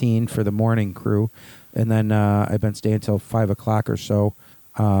 8:15 for the morning crew, and then I've been staying till 5 o'clock or so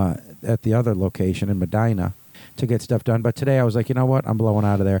at the other location in Medina to get stuff done. But today I was like, you know what? I'm blowing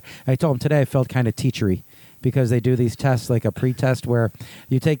out of there. I told him today I felt kind of teachery because they do these tests, like a pre-test where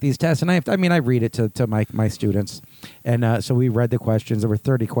you take these tests, and I read it to my students, and so we read the questions. There were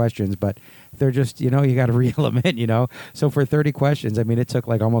 30 questions, but they're just, you got to reel them in, So for 30 questions, it took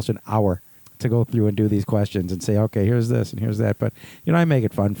like almost an hour to go through and do these questions and say, okay, here's this and here's that. But, I make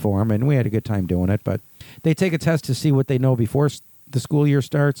it fun for them, and we had a good time doing it. But they take a test to see what they know before the school year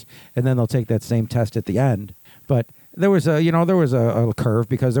starts, and then they'll take that same test at the end. But there was a curve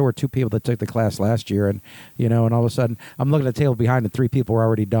because there were 2 people that took the class last year, and and all of a sudden I'm looking at the table behind, and 3 people were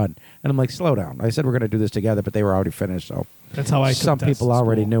already done, and I'm like, slow down. I said we're going to do this together, but they were already finished. So That's how I took some tests people in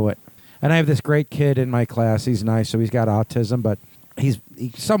already school. knew it. And I have this great kid in my class. He's nice, so he's got autism, but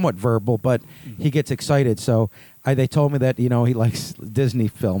somewhat verbal, but he gets excited. So they told me that he likes Disney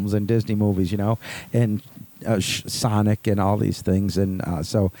films and Disney movies, and Sonic and all these things. And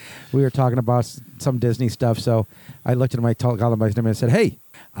so we were talking about some Disney stuff. So I looked at him, called him by his name and said, "Hey,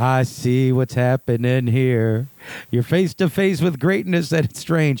 I see what's happening here. You're face to face with greatness, and it's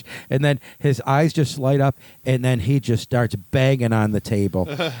strange." And then his eyes just light up, and then he just starts banging on the table.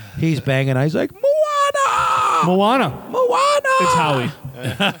 He's banging. He's like, Moana. It's Howie.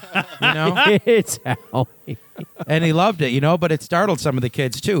 It's Howie. And he loved it, but it startled some of the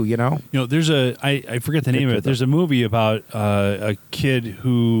kids too, There's I forget the name of it. There's a movie about a kid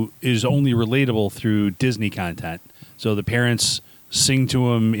who is only relatable through Disney content. So the parents sing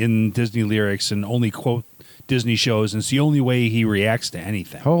to him in Disney lyrics and only quote Disney shows, and it's the only way he reacts to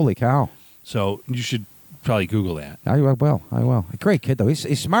anything. Holy cow. So you should probably Google that. I will. A great kid, though.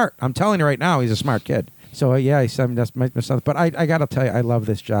 He's smart. I'm telling you right now, he's a smart kid. So, that's my stuff. But I got to tell you, I love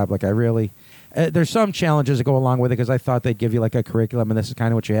this job. Like, I really... there's some challenges that go along with it because I thought they'd give you, like, a curriculum, and this is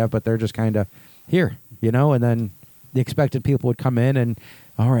kind of what you have, but they're just kind of here, and then the expected people would come in and,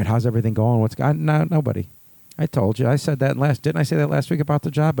 all right, how's everything going? What's going on? Nobody. I told you. I said that didn't I say that last week about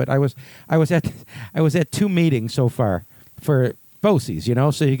the job? But I was at 2 meetings so far for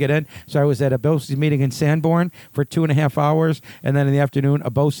BOCES, so you get in. So I was at a BOCES meeting in Sanborn for 2.5 hours, and then in the afternoon,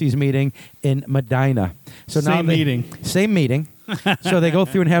 a BOCES meeting in Medina. So Same meeting. So they go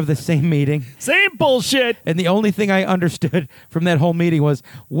through and have the same meeting. Same bullshit. And the only thing I understood from that whole meeting was,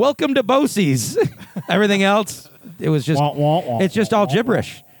 welcome to BOCES. Everything else, it was just, it's just all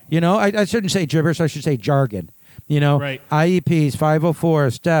gibberish. I shouldn't say gibberish. I should say jargon. Right. IEPs,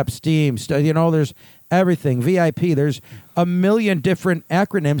 504, STEP, STEAM. There's everything. VIP. There's a million different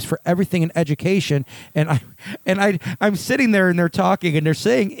acronyms for everything in education. And I'm sitting there and they're talking and they're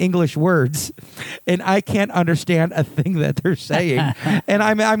saying English words, and I can't understand a thing that they're saying. And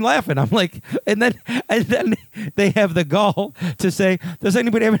I'm laughing. I'm like, and then they have the gall to say, "Does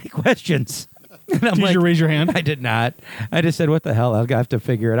anybody have any questions?" And I'm Did you raise your hand? I did not. I just said, "What the hell? I'll have to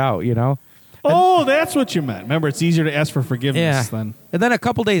figure it out," Oh, that's what you meant. Remember, it's easier to ask for forgiveness than. And then a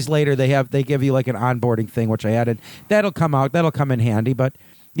couple days later, they give you like an onboarding thing, which I added. That'll come in handy. But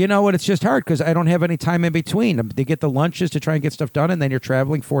you know what? It's just hard because I don't have any time in between. They get the lunches to try and get stuff done, and then you're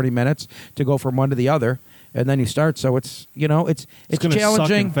traveling 40 minutes to go from one to the other, and then you start. So it's it's gonna challenging.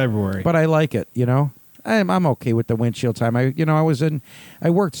 Suck in February, but I like it. I'm okay with the windshield time. I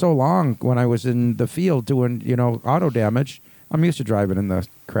worked so long when I was in the field doing auto damage. I'm used to driving in the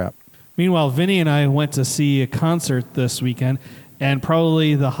crap. Meanwhile, Vinnie and I went to see a concert this weekend, and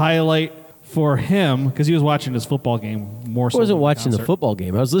probably the highlight for him, because he was watching his football game more so. I wasn't than watching the concert. football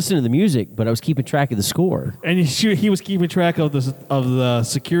game. I was listening to the music, but I was keeping track of the score. And he was keeping track of the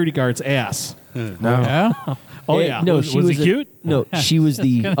security guard's ass. No. Yeah. Oh, yeah. No, was she was he cute? No, she was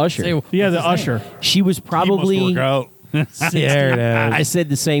the usher. Yeah, the usher. She was probably. He must work out. There it is. I said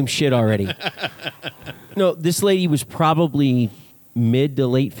the same shit already. No, this lady was probably mid to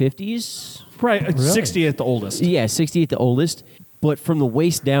late 50s. Right, 60 at the oldest. Yeah, 60 at the oldest. But from the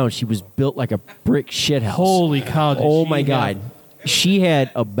waist down, she was built like a brick shithouse. Holy cow. Oh, my God. She had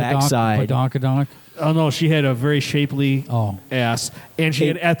a backside. Badonkadonk. Oh, no, she had a very shapely Oh. ass, and she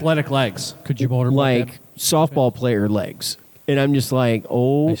had athletic legs. Could you motorboat Like softball player legs. And I'm just like,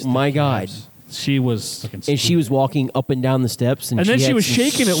 oh, Nice my thick God. calves. She was... And she was walking up and down the steps. And then she had was some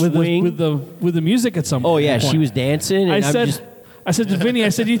shaking it swing. with the music at some point. Oh, yeah, she was dancing. And I said to Vinny,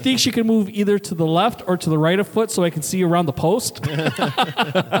 do you think she could move either to the left or to the right of foot so I can see you around the post?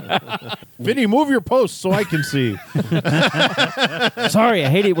 Vinny, move your post so I can see. Sorry, I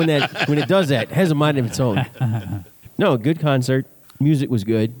hate it when it does that. It has a mind of its own. No, good concert. Music was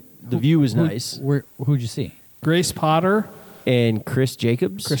good. The view was nice. Who'd you see? Grace Potter. And Chris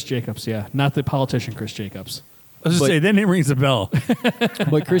Jacobs. Chris Jacobs, yeah. Not the politician Chris Jacobs. I was just say that name rings a bell.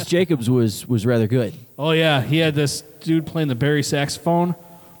 But Chris Jacobs was rather good. Oh, yeah. He had this dude playing the Barry saxophone.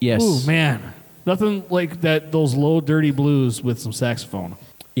 Yes. Ooh, man. Nothing like those low, dirty blues with some saxophone.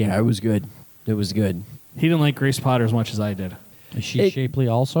 Yeah, it was good. It was good. He didn't like Grace Potter as much as I did. Is she shapely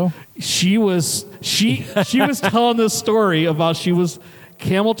also? She was telling this story about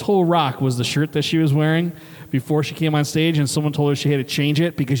Camel Toe Rock was the shirt that she was wearing before she came on stage, and someone told her she had to change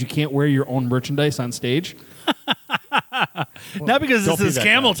it because you can't wear your own merchandise on stage. Not because it says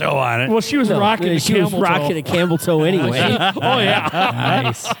camel toe on it. Well, she was rocking a camel toe anyway. Oh, yeah.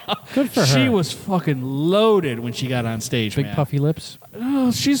 Nice. Good for her. She was fucking loaded when she got on stage, Big man. puffy lips.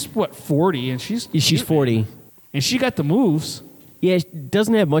 Oh, she's, 40, and she's 40. And she got the moves. Yeah, she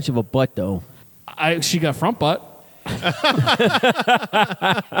doesn't have much of a butt, though. She got front butt.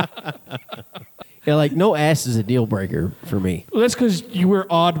 Yeah, like no ass is a deal breaker for me. Well, that's because you were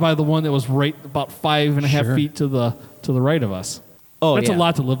awed by the one that was right about 5.5 Sure. feet to the right of us. Oh, That's yeah. a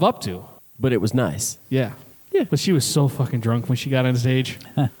lot to live up to. But it was nice. Yeah. Yeah. But she was so fucking drunk when she got on stage.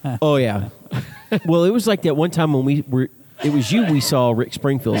 Oh yeah. Well, it was like that one time when it was you we saw Rick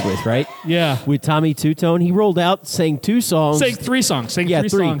Springfield with, right? Yeah. With Tommy Two-Tone. He rolled out, sang 2 songs. Sang 3 songs. Sang yeah, 3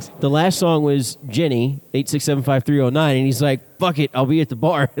 3 songs. The last song was Jenny, 8675309, and he's like, fuck it, I'll be at the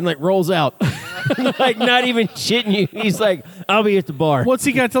bar. And like rolls out. Like not even shitting you. He's like, I'll be at the bar. What's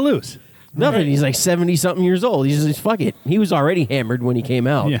he got to lose? Nothing. He's like 70-something years old. He's just, fuck it. He was already hammered when he came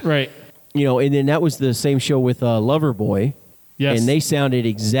out. Yeah. Right. You know, and then that was the same show with Loverboy. Yes. And they sounded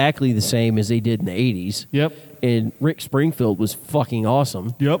exactly the same as they did in the 80s. Yep. And Rick Springfield was fucking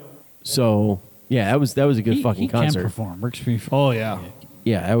awesome. Yep. So, yeah, that was a good fucking he concert. can perform. Rick Springfield. Oh, yeah.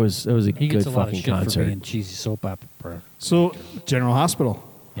 Yeah, that was a He good gets a lot of fucking shit for concert. being cheesy soap opera. So, General Hospital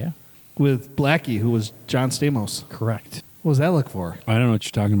Yeah, with Blackie, who was John Stamos. correct. What was that look for? I don't know what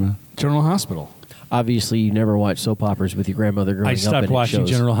you're talking about. General Hospital. Obviously, you never watched soap operas with your grandmother growing I up. stopped and it watching shows.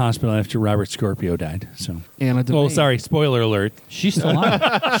 General Hospital after Robert Scorpio died. So, Anna oh, Devane. sorry, spoiler alert. She's still on.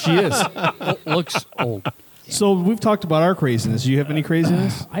 She is. Looks old. So, we've talked about our craziness. Do you have any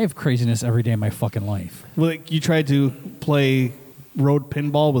craziness? I have craziness every day of my fucking life. Like, you tried to play road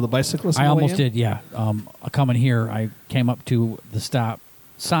pinball with a bicyclist? on I the way almost in? did, yeah. Coming here, I came up to the stop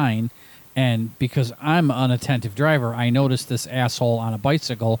sign, and because I'm an unattentive driver, I noticed this asshole on a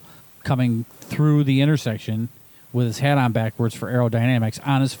bicycle coming through the intersection with his hat on backwards for aerodynamics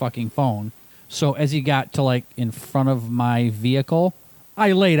on his fucking phone. So as he got to like in front of my vehicle,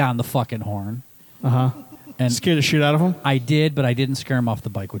 I laid on the fucking horn. And Scared the shit out of him? I did, but I didn't scare him off the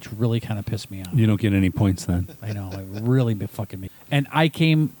bike, which really kind of pissed me off. You don't get any points then. I know, it really been fucking me. And I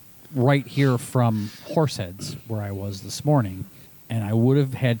came right here from Horseheads, where I was this morning, and I would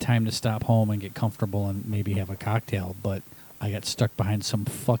have had time to stop home and get comfortable and maybe have a cocktail, but I got stuck behind some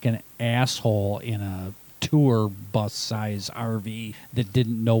fucking asshole in a tour bus size RV that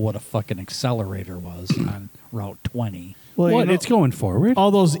didn't know what a fucking accelerator was on Route 20. Well, What? It's going forward.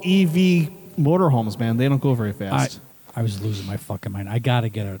 all those EV motorhomes, man, they don't go very fast. I was losing my fucking mind. I got to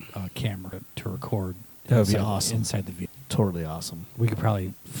get a camera to record. That would be inside- awesome. Inside the vehicle. Totally awesome. We could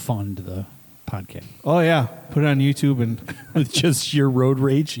probably fund the podcast. Oh, yeah. Put it on YouTube and With just your road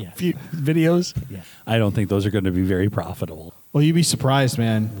rage Yeah. videos. Yeah. I don't think those are going to be very profitable. well, you'd be surprised,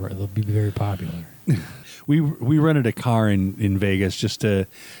 man. They'll be very popular. We rented a car in Vegas just to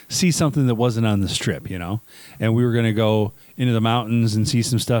see something that wasn't on the strip, you know? And we were going to go into the mountains and see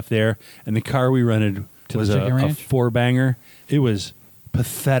some stuff there. And the car we rented To was the a chicken ranch? four-banger. It was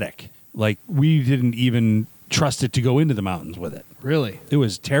pathetic. Like, we didn't even trust it to go into the mountains with it. Really? It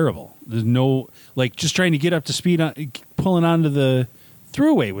was terrible. There's no, like, just trying to get up to speed, pulling onto the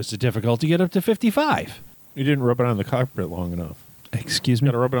throughway was difficult to get up to 55. You didn't rub it on the carpet long enough. Excuse You me?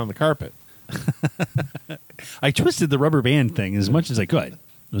 got to rub it on the carpet. I twisted the rubber band thing as much as I could.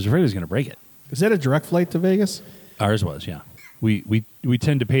 I was afraid I was going to break it. Is that a direct flight to Vegas? Ours was, yeah. We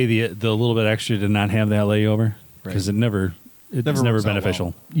tend to pay the little bit extra to not have that layover because it's never Never works out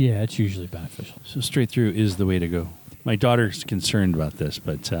beneficial. Yeah, it's usually beneficial. So straight through is the way to go. My daughter's concerned about this,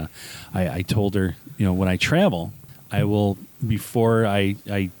 but I told her, you know, when I travel, I will, before I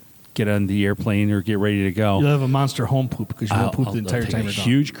get on the airplane or get ready to go, You'll have a monster home poop because you won't poop the entire I'll take time a you're gone.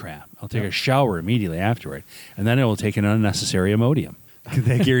 huge crap. I'll take a shower immediately afterward, and then I will take an unnecessary Imodium.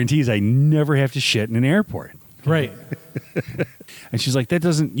 That guarantees I never have to shit in an airport. Right. And she's like,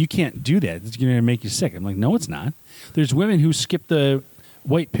 you can't do that. It's going to make you sick. I'm like, no, it's not. There's women who skip the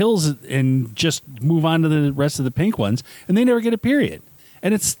white pills and just move on to the rest of the pink ones, and they never get a period.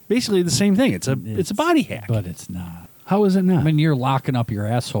 And it's basically the same thing. It's a body hack. But it's not. How is it not? I mean, you're locking up your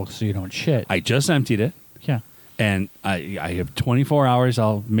asshole so you don't shit. I just emptied it, yeah. and I have 24 hours.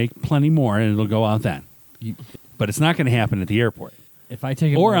 I'll make plenty more, and it'll go out then. But it's not going to happen at the airport. If I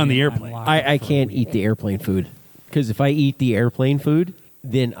take it Or on the I'm airplane. locked up I for a can't week. eat the airplane food because if I eat the airplane food,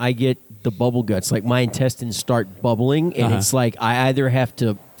 then I get the bubble guts. Like my intestines start bubbling, and it's like I either have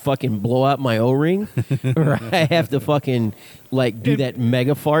to fucking blow out my O-ring or I have to fucking like do that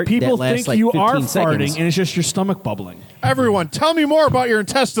mega fart. People that lasts think like you 15 are seconds. farting and it's just your stomach bubbling. Everyone, tell me more about your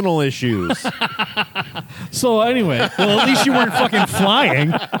intestinal issues. So anyway, Well, at least you weren't fucking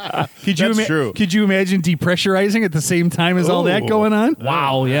flying. Could you That's true. Could you imagine depressurizing at the same time as all that Ooh. going on?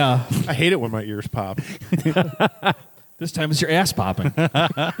 wow, yeah. I hate it when my ears pop. This time it's your ass popping.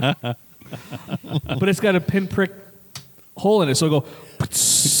 But it's got a pinprick hole in it, so it'll go.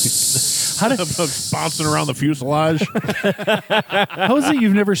 Bouncing around the fuselage. How is it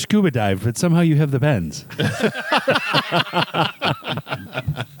you've never scuba dived, but somehow you have the bends?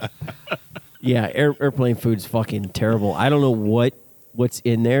 Yeah, Yeah, airplane food's fucking terrible. I don't know what's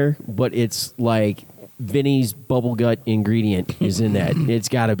in there, but it's like Vinnie's bubble gut ingredient is in that. It's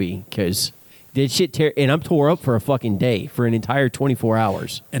got to be because that shit and I'm tore up for a fucking day, for an entire 24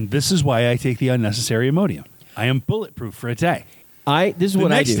 hours. And this is why I take the unnecessary Imodium. I am bulletproof for a day. This is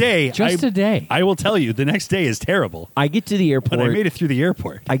what I do. The next day, Just a day. I will tell you, the next day is terrible. I get to the airport. But I made it through the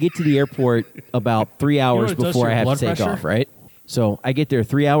airport. I get to the airport about 3 hours what it does before to I your have to blood take pressure? off, right? So I get there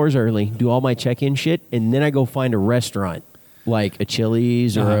 3 hours early, do all my check-in shit, and then I go find a restaurant, like a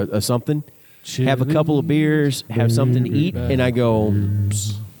Chili's or a something, have a couple of beers, have something to eat, and I go,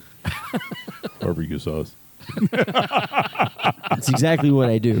 Barbecue sauce. that's exactly what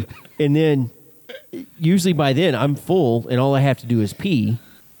I do. And then usually by then I'm full, and all I have to do is pee,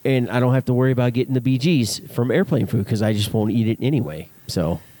 and I don't have to worry about getting the BGs from airplane food because I just won't eat it anyway.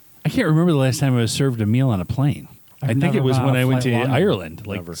 So I can't remember the last time I was served a meal on a plane. I think never it was been on when a I went to flight long. Ireland,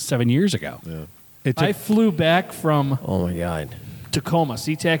 like Never. 7 years ago. Yeah. It took, I flew back from oh my God. Tacoma,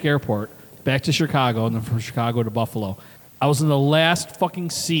 SeaTac Airport, back to Chicago, and then from Chicago to Buffalo. I was in the last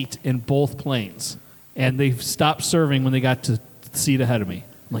fucking seat in both planes, and they stopped serving when they got to the seat ahead of me.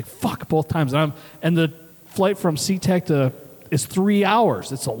 I'm like, fuck, both times. And the flight from SeaTac is 3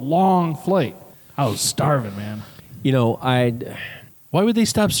 hours. It's a long flight. I was starving, man. You know, why would they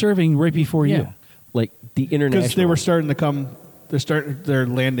stop serving right before you? like the international. Because they were starting to come, they're starting their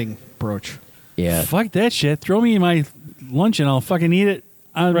landing approach. Yeah. Fuck that shit. Throw me my lunch and I'll fucking eat it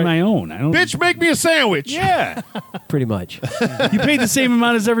on Right. my own. I don't. Bitch, make me a sandwich. Yeah. Pretty much. You paid the same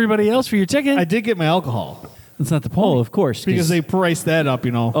amount as everybody else for your ticket. I did get my alcohol That's not the point. Oh, of course. because they priced that up,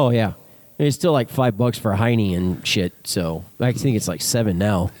 you know. Oh, yeah. It's still like $5 for Heine and shit. So I think it's like $7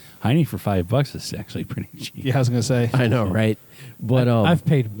 now. Heine for $5 is actually pretty cheap. Yeah, I was going to say. I know, right? But I've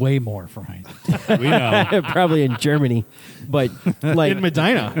paid way more for Heinz. We know. probably in Germany. But like, In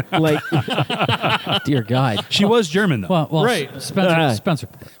Medina. like, dear God. She was German though. Well, Right. Spencer.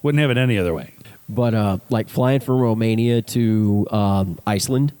 Wouldn't have it any other way. But like flying from Romania to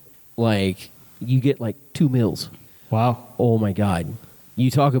Iceland, like you get like 2 meals. Wow. Oh my God. You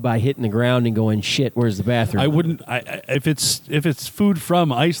talk about hitting the ground and going, shit, where's the bathroom? I wouldn't. If it's food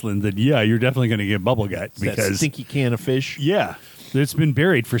from Iceland, then yeah, you're definitely going to get bubble gut That because stinky can of fish. yeah, it's been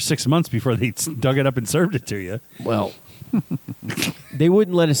buried for 6 months before they dug it up and served it to you. Well, they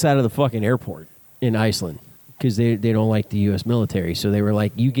wouldn't let us out of the fucking airport in Iceland because they don't like the U.S. military. So they were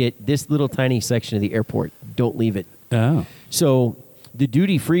like, you get this little tiny section of the airport. Don't leave it. Oh, So the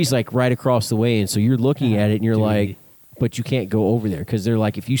duty free's like right across the way. And so you're looking at it and you're like, but you can't go over there because they're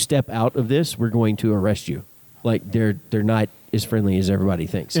like, if you step out of this, we're going to arrest you. Like they're not as friendly as everybody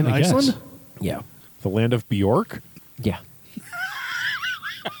thinks. In I guess. Iceland? Yeah. The land of Bjork. Yeah.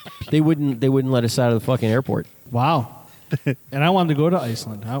 They wouldn't let us out of the fucking airport. Wow. And I wanted to go to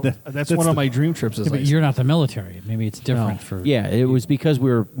Iceland. That's one of my dream trips. Is Yeah, but Iceland. you're not the military. Maybe it's different for. Yeah, it was because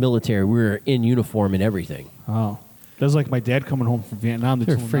we were military. We were in uniform and everything. Oh, that's like my dad coming home from Vietnam. They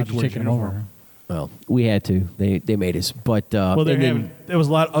They're told him afraid not to to wear take his him uniform. over. Well, we had to. They made us. But Well, and then, it was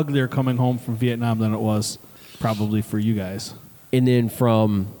a lot uglier coming home from Vietnam than it was probably for you guys. and then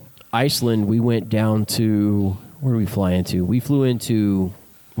from Iceland, we went down to where did we fly into? We flew into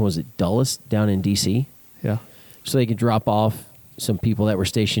what was it, Dulles down in D.C. Yeah. so they could drop off some people that were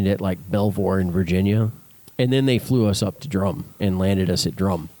stationed at like Belvoir in Virginia, and then they flew us up to Drum and landed us at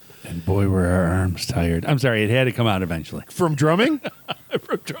Drum. and boy, were our arms tired. I'm sorry, it had to come out eventually. From drumming?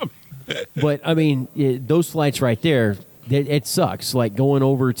 From drumming. But I mean, those flights right there, it sucks. Like going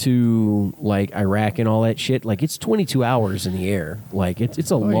over to like Iraq and all that shit. Like it's 22 hours in the air. Like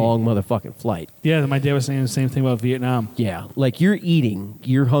it's a long motherfucking flight. Yeah, my dad was saying the same thing about Vietnam. Yeah, like you're eating,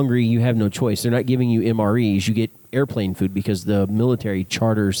 you're hungry, you have no choice. They're not giving you MREs. You get airplane food because the military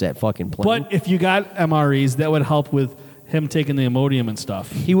charters that fucking plane. But if you got MREs, that would help with him taking the Imodium and stuff.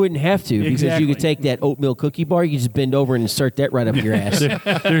 He wouldn't have to because you Exactly. could take that oatmeal cookie bar, you just bend over and insert that right up your ass.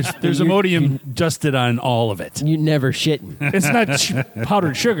 There's Imodium dusted on all of it. You never shitting. It's not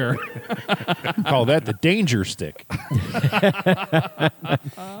powdered sugar. Call that the danger stick.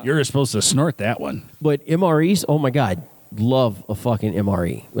 You're supposed to snort that one. But MREs, oh my God, love a fucking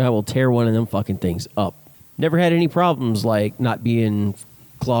MRE. I will tear one of them fucking things up. Never had any problems like not being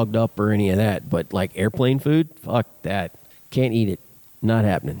clogged up or any of that. But like airplane food, fuck that. Can't eat it. Not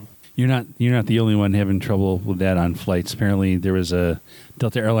happening. You're not the only one having trouble with that on flights. Apparently, there was a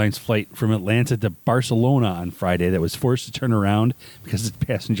Delta Airlines flight from Atlanta to Barcelona on Friday that was forced to turn around because its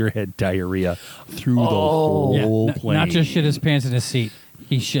passenger had diarrhea through the whole Yeah, plane. not just shit his pants in his seat.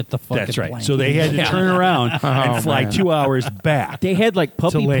 He shit the fucking That's right. plane. So they had to turn around and fly 2 hours back. They had like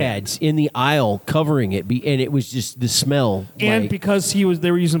puppy land. pads in the aisle covering it, and it was just the smell. And like- because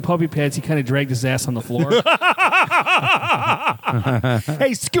they were using puppy pads, he kind of dragged his ass on the floor.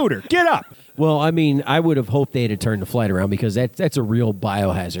 Hey, Scooter, get up. well, I mean, I would have hoped they'd have turned the flight around because that's a real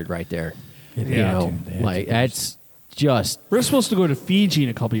biohazard right there. You know, like that's just We're supposed to go to Fiji in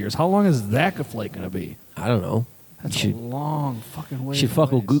a couple years. How long is that flight going to be? I don't know. That's You a long fucking way. should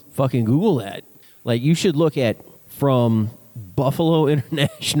fucking Google that. Like you should look at from Buffalo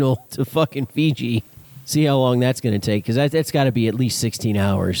International to fucking Fiji. See how long that's going to take because that's got to be at least 16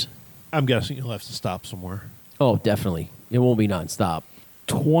 hours. I'm guessing you'll have to stop somewhere. Oh, definitely. It won't be nonstop.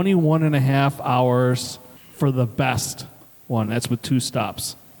 21 and a half hours for the best one. That's with 2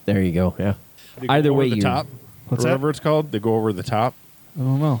 stops. There you go. Yeah. They go Either over way, the you top, What's whatever it's called, they go over the top. I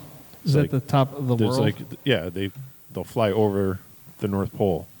don't know. Is It's that like- the top of the There's world? they'll fly over the North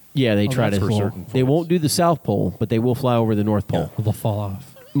Pole. Yeah, they Oh, try that's to. cool. certain They flights. won't do the South Pole, but they will fly over the North Pole. They'll fall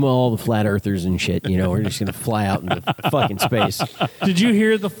off. Well, all the flat earthers and shit, you know, we're just gonna fly out into fucking space. Did you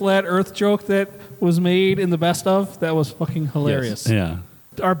hear the flat Earth joke that was made in the best of? That was fucking hilarious. Yeah.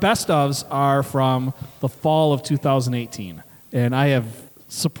 Our best ofs are from the fall of 2018, and I have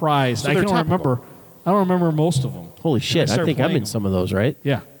surprised. So I they're don't remember. I don't remember most of them. Holy shit! I started think I'm playing in them. some of those, right?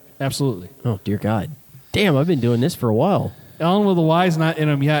 Yeah, absolutely. Oh dear God! Damn, I've been doing this for a while. Ellen with the Y's not in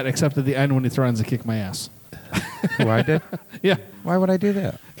them yet, except at the end when he threatens to kick my ass. Who I did? Yeah, Why would I do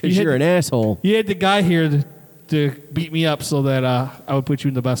that? Because You you're had- an asshole. you had the guy here to beat me up so that I would put you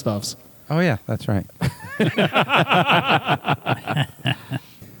in the best ofs. Oh yeah, that's right.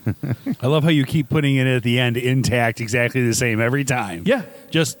 I love how you keep putting it at the end intact, exactly the same every time. Yeah.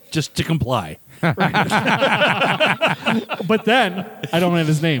 Just to comply. But then I don't have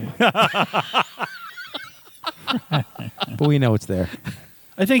his name. But we know it's there.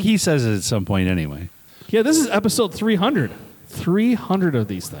 I think he says it at some point anyway. Yeah, this is episode 300. 300 of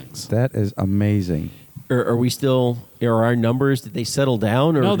these things. That is amazing. Are we still? Are our numbers? Did they settle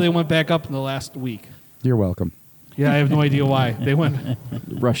down? Or No, they went back up in the last week. You're welcome. Yeah, I have no idea why. They went.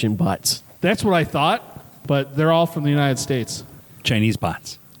 Russian bots? That's what I thought, but they're all from the United States. Chinese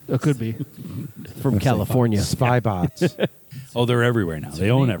bots. It could be. From California. Spy bots. Oh, they're everywhere now. They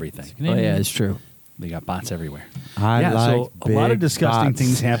own everything. Oh yeah, it's true. They got bots everywhere. I yeah, like so a lot of big disgusting bots.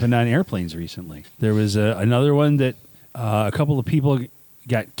 things happened on airplanes recently. There was another one that a couple of people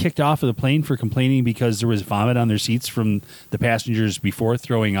got kicked off of the plane for complaining because there was vomit on their seats from the passengers before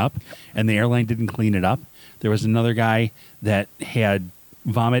throwing up, and the airline didn't clean it up. There was another guy that had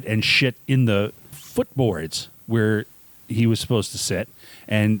vomit and shit in the footboards where he was supposed to sit,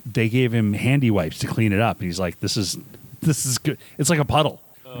 and they gave him handy wipes to clean it up. And he's like, "This is good. It's like a puddle."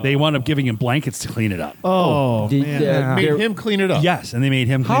 They wound up giving him blankets to clean it up. Oh, Did- man. Yeah. Made there- him clean it up. Yes, and they made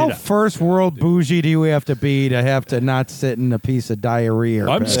him clean How it up. first world bougie do you have to be to have to not sit in a piece of diarrhea?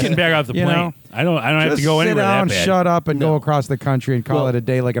 I'm just getting back off the You plane. know? I don't have to Just go sit anywhere down, that bad. shut up, and go across the country and call Well- it a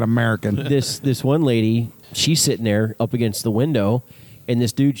day like an American. this one lady, she's sitting there up against the window, and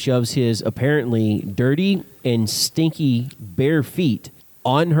this dude shoves his apparently dirty and stinky bare feet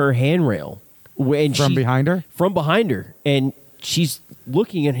on her handrail. When From behind her? From behind her. And she's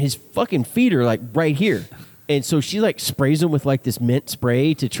looking at his fucking feet are like right here. And so she like sprays them with like this mint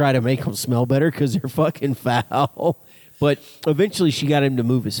spray to try to make them smell better because they're fucking foul. But eventually she got him to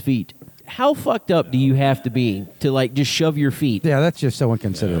move his feet. How fucked up do you have to be to like just shove your feet? Yeah, that's just so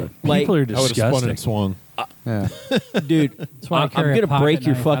inconsiderate. Like, People are I would have spun disgusting. and swung. Yeah. dude, why I I'm carry a gonna pocket break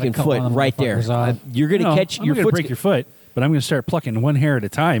your knife. Gotta fucking cut one foot of them right there. motherfuckers off. You're gonna No, catch I'm your gonna foot. break your foot, but I'm going to start plucking one hair at a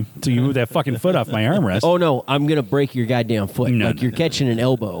time until you move that fucking foot off my armrest. Oh no, I'm gonna break your goddamn foot. No, like no, you're no. catching an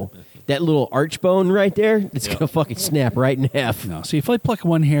elbow. That little arch bone right there, it's gonna fucking snap right in half. No, see, if I pluck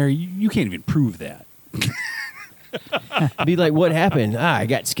one hair, you can't even prove that. Be like, what happened? I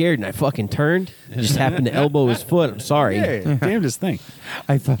got scared and I fucking turned. Just happened to elbow his foot. I'm sorry. Damnedest thing.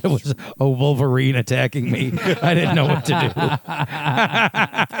 I thought it was a Wolverine attacking me. I didn't know what to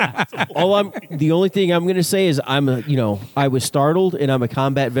do. The only thing I'm gonna say is I was startled and I'm a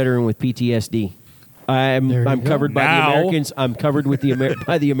combat veteran with PTSD. I'm covered by Now. the Americans. I'm covered with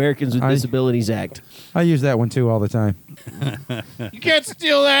by the Americans with Disabilities Act. I use that one too all the time. You can't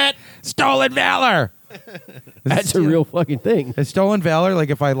steal that. Stolen valor. That's a real fucking thing. Is stolen valor like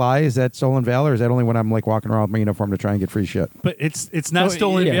if I lie? Is that stolen valor? Or is that only when I'm like walking around with my uniform to try and get free shit? But it's not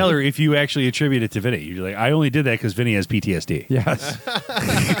stolen yeah. valor if you actually attribute it to Vinnie. You're like, I only did that because Vinnie has PTSD. Yes.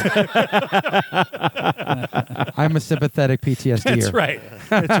 I'm a sympathetic PTSDer. That's right.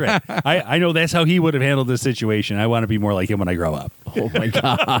 That's right. I know that's how he would have handled this situation. I want to be more like him when I grow up. Oh my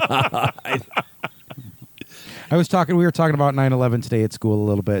god. We were talking about 9/11 today at school a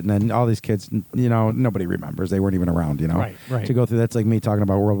little bit, and then all these kids, nobody remembers. They weren't even around, Right. to go through. That's like me talking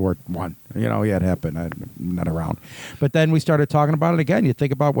about World War I. Yeah, it happened. I'm not around. But then we started talking about it again. You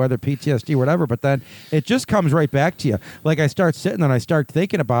think about whether PTSD or whatever, but then it just comes right back to you. Like I start sitting and I start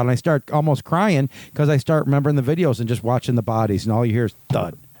thinking about it, and I start almost crying because I start remembering the videos and just watching the bodies, and all you hear is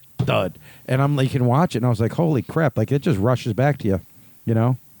thud, thud. And I'm like, you can watch it, and I was like, holy crap. Like it just rushes back to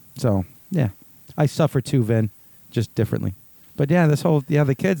you, So, yeah. I suffer too, Vin. Just differently. But yeah,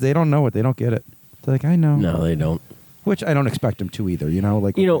 the kids, they don't know it. They don't get it. They're like, I know. No, they don't. Which I don't expect them to either,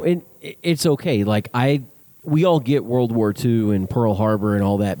 Like, And it's okay. Like we all get World War II and Pearl Harbor and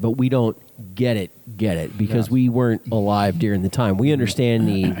all that, but we don't get it because we weren't alive during the time. We understand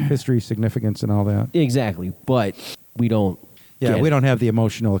the history, significance, and all that. Exactly, but we don't. Yeah, get we it. don't have the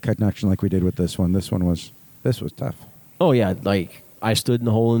emotional connection like we did with this one. This was tough. Oh yeah, like I stood in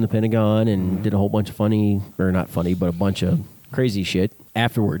the hole in the Pentagon and did a whole bunch of a bunch of crazy shit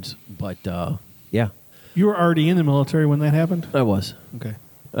afterwards. But yeah, You were already in the military when that happened? I was. Okay.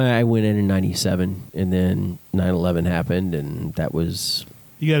 I went in '97, and then 9/11 happened, and that was.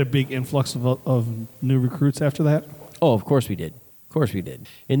 You got a big influx of new recruits after that? Oh, of course we did.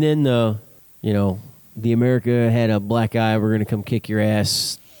 And then the America had a black eye. We're gonna come kick your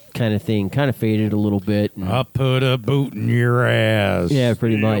ass kind of thing. Kind of faded a little bit. And, I'll put a boot in your ass. yeah,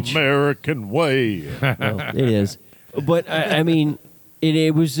 pretty The much. American way. Well, it is. But, I mean,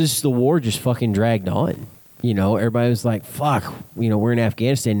 it was just the war just fucking dragged on. Everybody was like, fuck, we're in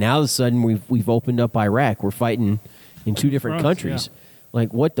Afghanistan. Now, all of a sudden, we've opened up Iraq. We're fighting in two different Fronts, countries. yeah.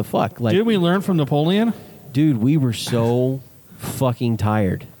 Like, what the fuck? Like, Didn't we learn from Napoleon? dude, we were so fucking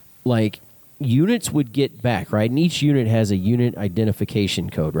tired. Like, units would get back, right? And each unit has a unit identification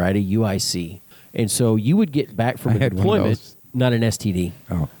code, right? A UIC. And so you would get back from I a had one of deployment, those. not an STD.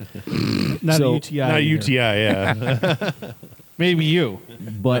 Oh, Not So- a UTI. Not either. UTI, yeah. Maybe you.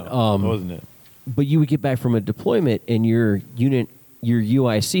 But Wasn't it? but you would get back from a deployment and your unit, your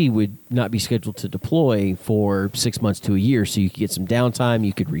UIC would not be scheduled to deploy for 6 months to a year. So you could get some downtime,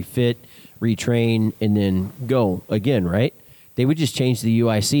 you could refit, retrain, and then go again, right? They would just change the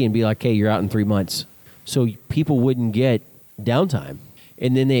UIC and be like, hey, you're out in 3 months. So people wouldn't get downtime.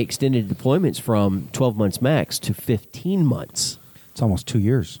 And then they extended deployments from 12 months max to 15 months. it's almost 2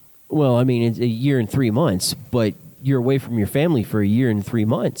 years. Well, I mean, it's a year and 3 months, but you're away from your family for a year and 3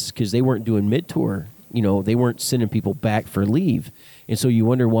 months because they weren't doing mid-tour. They weren't sending people back for leave. And so you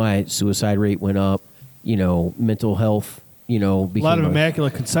wonder why suicide rate went up, mental health, A lot became of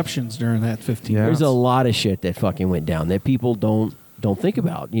immaculate conceptions during that 15 Yeah. years. There's a lot of shit that fucking went down that people don't think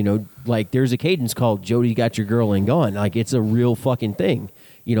about. Like there's a cadence called Jody Got Your Girl and Gone. Like it's a real fucking thing.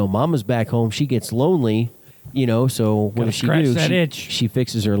 Mama's back home. She gets lonely. So what Gotta does she scratch do? that she, itch. she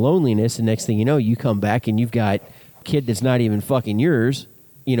fixes her loneliness, and next thing you know, you come back and you've got a kid that's not even fucking yours.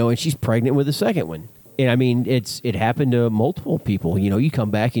 And she's pregnant with a second one. And I mean, it happened to multiple people. You come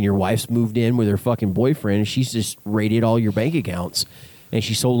back and your wife's moved in with her fucking boyfriend, and she's just raided all your bank accounts, and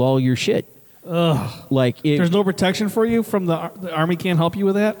she sold all your shit. Ugh. Like There's no protection for you from the Army can't help you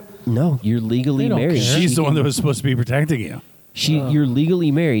with that? no, you're legally They don't married. care. She's the one that was supposed to be protecting you. You're legally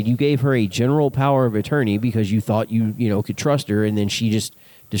married. You gave her a general power of attorney because you thought you could trust her, and then she just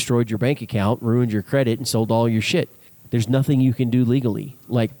destroyed your bank account, ruined your credit, and sold all your shit. There's nothing you can do legally.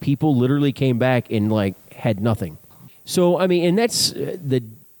 Like people literally came back and like had nothing. So I mean, and that's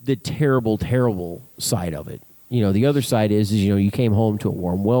the terrible, terrible side of it. The other side is you came home to a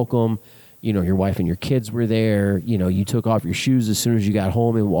warm welcome. Your wife and your kids were there. You took off your shoes as soon as you got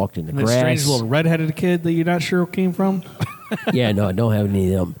home and walked in the And that grass. strange little redheaded kid that you're not sure came from? Yeah, no, I don't have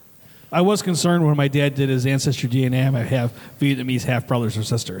any of them. I was concerned when my dad did his ancestry DNA, I might have Vietnamese half brothers or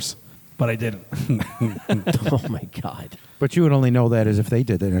sisters, but I didn't. Oh my God. But you would only know that as if they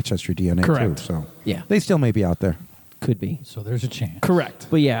did the ancestry DNA Correct. too. So Yeah, they still may be out there. could be. So there's a chance. Correct.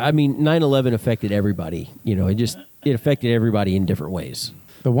 But yeah, I mean, 9/11 affected everybody. It affected everybody in different ways.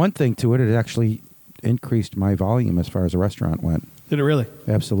 The one thing to it actually increased my volume as far as the restaurant went. Did it really?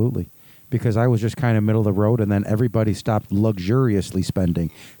 Absolutely. Because I was just kind of middle of the road, and then everybody stopped luxuriously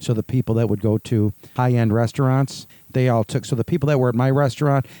spending. So the people that would go to high-end restaurants, they all took. So the people that were at my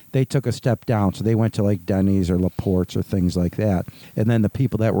restaurant, they took a step down. So they went to like Denny's or Laporte's or things like that. And then the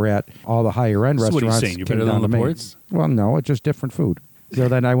people that were at all the higher-end So what are you restaurants saying? You're came better than down to me. Laporte's? Well, no, it's just different food. So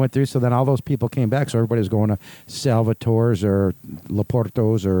then I went through. So then all those people came back. So everybody was going to Salvatore's or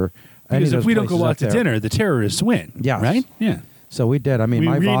Laporto's or any Because of if those we don't go places out up to there. dinner, the terrorists win. Yes. Right? Yeah. So we did. I mean, We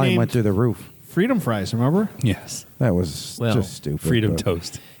my volume renamed- went through the roof. Freedom fries, remember? Yes. That was Well, just stupid. Freedom but-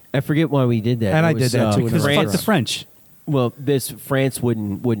 toast. I forget why we did that. And It I was, did that, too, in Because the fuck the restaurant. French. Well, France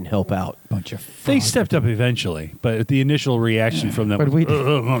wouldn't help out. Bunch of They frog- stepped up eventually, but the initial reaction from them But was,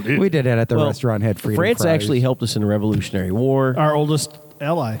 we did it at the Well, restaurant. Had freedom France fries. actually helped us in the Revolutionary War. Our oldest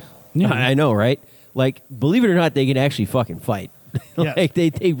ally. I know, right? Like, believe it or not, they can actually fucking fight. Yeah. Like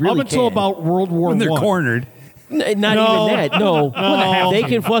they really Up until can. about World War when they're I. cornered. Not No. even that. No, they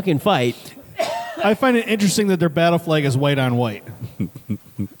can fucking fight. I find it interesting that their battle flag is white on white.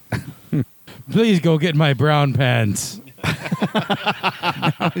 Please go get my brown pants.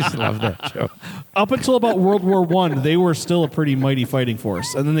 I always love that joke. Up until about World War I, they were still a pretty mighty fighting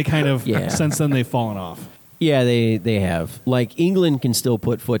force, and then they kind of Yeah. since then they've fallen off. Yeah, they have. Like England can still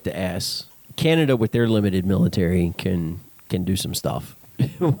put foot to ass. Canada, with their limited military, can do some stuff.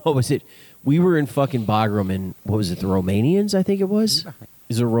 What was it? We were in fucking Bagram, and what was it? The Romanians, I think it was.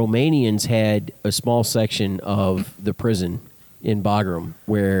 The Romanians had a small section of the prison in Bagram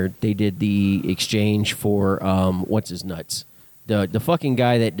where they did the exchange for what's his nuts, the fucking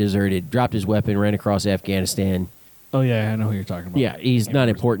guy that deserted, dropped his weapon, ran across Afghanistan. Oh yeah, I know who you're talking about. Yeah, he's not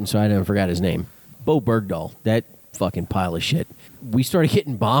important, so I never forgot his name. Bo Bergdahl, that fucking pile of shit. We started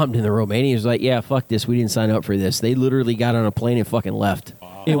getting bombed, and the Romanians was like, yeah, fuck this. We didn't sign up for this. They literally got on a plane and fucking left.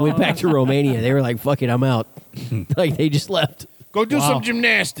 And went back to Romania. They were like, fuck it, I'm out. Like, they just left. Go do Wow. some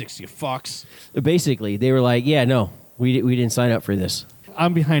gymnastics, you fucks. Basically, they were like, yeah, no, we didn't sign up for this.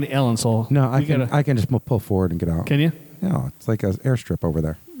 I'm behind Allyn, so No, I we can gotta- I can just pull forward and get out. Can you? No, it's like an airstrip over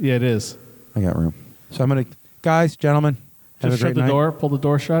there. Yeah, it is. I got room. So I'm gonna, guys, gentlemen, have Just a great shut the night. door, pull the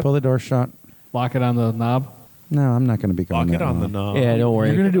door shut, Pull the door shut. lock it on the knob. No, I'm not gonna be going. Lock it that on the long. knob. Yeah, don't You're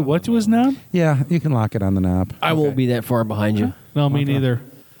worry. going to do what to his knob? Yeah, you can lock it on the knob. I won't be that far behind you. No, me neither.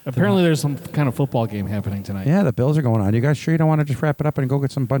 Apparently, there's some kind of football game happening tonight. Yeah, the Bills are going on. You guys sure you don't want to just wrap it up and go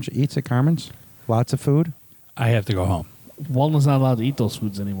get some bunch of eats at Carmen's? Lots of food. I have to go home. Walden's not allowed to eat those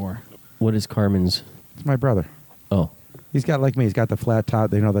foods anymore. What is Carmen's? It's my brother. Oh. He's got, like me, he's got the flat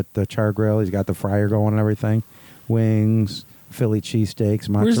top, the char grill. He's got the fryer going and everything. Wings, Philly cheesesteaks,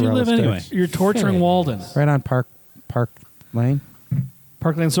 mozzarella Where does he live sticks. anyway? You're torturing Hey. Walden. Right on Park Lane,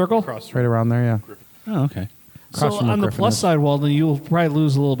 Parkland Circle. right around there. Yeah. Oh, okay. Across So from where on the Griffin plus is. side, Walden, you'll probably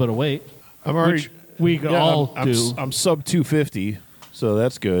lose a little bit of weight. I'm already. Which we all I'm, do. I'm sub 250, so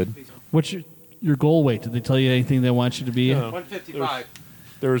that's good. What's your goal weight? Did they tell you anything they want you to be? 155.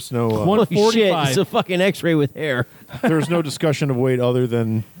 There's no One- Holy shit, 145. it's a fucking x-ray with hair. there's no discussion of weight other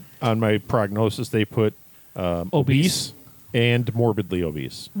than on my prognosis they put obese and morbidly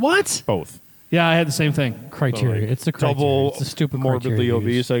obese. What? Both. Yeah, I had the same thing. criteria. It's the criteria. Double It's the stupid morbidly criteria.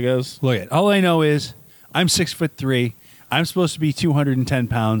 obese, I guess. Look at all I know is I'm 6'3". I'm supposed to be 210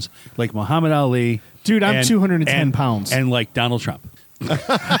 pounds, like Muhammad Ali. Dude, I'm 210 and- pounds. and like Donald Trump. Both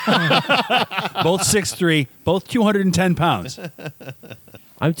 6'3", both 210 pounds.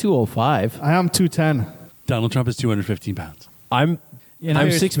 I'm 205. I am 210. Donald Trump is 215 pounds. I'm And I'm I-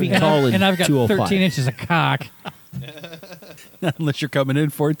 6 feet and tall and I've got 205. 13 inches of cock. Unless you're coming in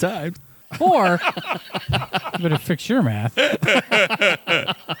 4 times. Or you better fix your math.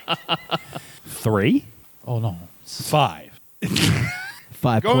 3? Oh no. 5.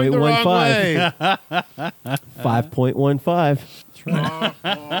 Going the wrong 5.15. way. 5.15.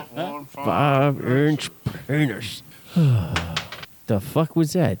 5-inch penis. The fuck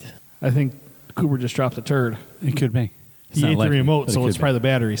was that? I think Cooper just dropped a turd. It could be. It's He not ate the likely, remote, but it so could it's be. probably the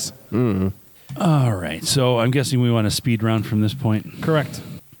batteries. All right. So I'm guessing we want to speed round from this point. Correct.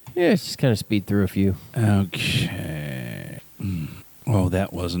 Yeah, let's just kind of speed through a few. Okay. Oh,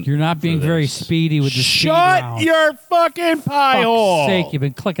 that wasn't. You're not being for very this. speedy with the speed Shut round. your fucking pie Fuck's hole. sake, you've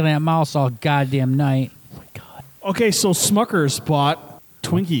been clicking that mouse all goddamn night. Okay, so Smuckers bought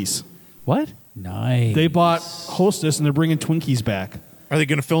Twinkies. What? Nice. They bought Hostess, and they're bringing Twinkies back. Are they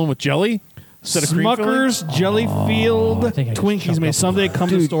going to fill them with jelly? Instead of cream filling? Smuckers Jelly Filled I think I just Twinkies jumped may up someday on that. come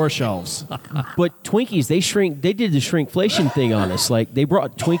to store shelves. But Twinkies, they did the shrinkflation thing on us. Like, they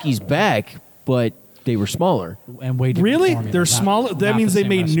brought Twinkies back, but they were smaller. and way different Really? formula. They're Not- smaller. That not means the they same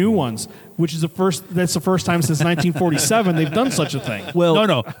made recipe. new ones, which is the first. That's the first time since 1947 they've done such a thing. Well,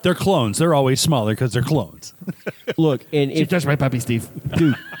 No, they're clones. They're always smaller because they're clones. look, and If if that's my puppy, Steve.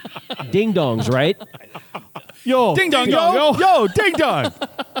 dude, ding dongs, right? Yo, Ding dong, yo, ding dong.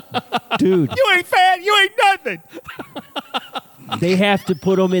 Dude, You ain't fat. You ain't nothing. they have to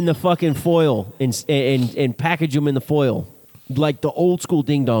put them in the fucking foil and package them in the foil. Like the old school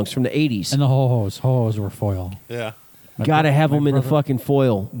ding dongs from the 80s. And the ho-hos were foil. Yeah. Gotta have my them in the brother- fucking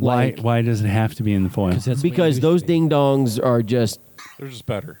foil. Why? Like, Why does it have to be in the foil? That's what because it used those to be. ding dongs are just. They're just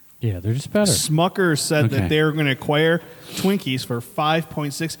better. Yeah, they're just better. Smuckers said Okay. that they were going to acquire Twinkies for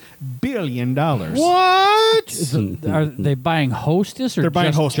 $5.6 billion. What? Are they buying Hostess or They're buying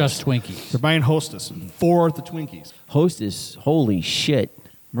just, Hostess. just Twinkies? They're buying Hostess for the Twinkies. Hostess, holy shit.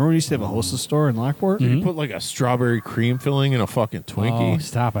 Remember when you used to have a Hostess store in Lockport? You put like a strawberry cream filling in a fucking Twinkie. Oh,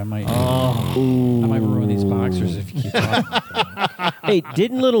 stop! I might ruin these boxers if you keep talking about that. Hey,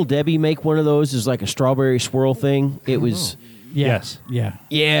 didn't Little Debbie make one of those as like a strawberry swirl thing? It was. Yes. Yeah.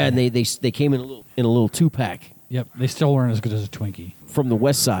 Yeah, and they came in a little 2-pack Yep. They still weren't as good as a Twinkie. from the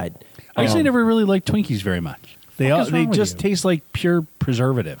West Side. I actually never really liked Twinkies very much. They is wrong with just you? taste like pure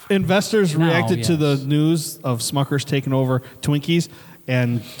preservative. Investors Now, reacted to the yes. news of Smuckers taking over Twinkies,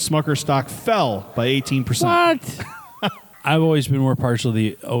 and Smuckers stock fell by 18%. What? I've always been more partial to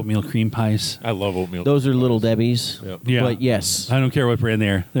the oatmeal cream pies. I love oatmeal. Those are Little Debbie's. Yep. Yeah. But yes. I don't care what brand they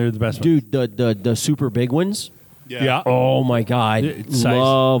are. They're the best ones. Dude, the super big ones. Yeah. Oh my God. Size.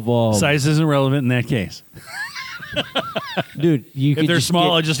 Love them. Size isn't relevant in that case. Dude, you could they're just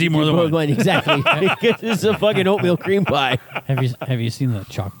small, get- I just eat more than one. Exactly. It's a fucking oatmeal cream pie. Have you seen the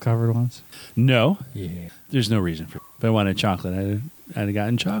chocolate covered ones? No. Yeah. There's no reason for it. If I wanted chocolate, I'd have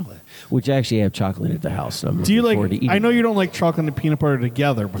gotten chocolate. Which I actually have chocolate at the house. So I'm Do you looking like? forward to eating I know it. you don't like chocolate and peanut butter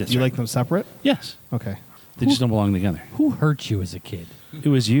together, but That's do you right. like them separate? Yes. Okay. They just don't belong together. Who hurt you as a kid? It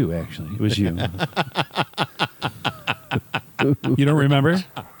was you, actually. It was you. You don't remember?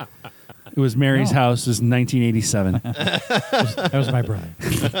 It was Mary's No. house. It was 1987. That was my brother.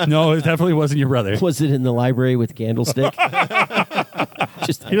 No, it definitely wasn't your brother. Was it in the library with candlestick?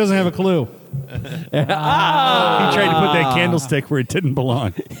 Just He doesn't have a clue. He tried to put that candlestick where it didn't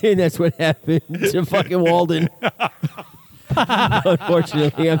belong. and that's what happened to fucking Walden.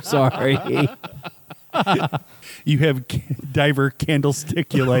 Unfortunately, I'm sorry. You have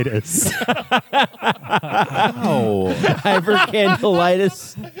Diver-candlestick-ulitis. Oh,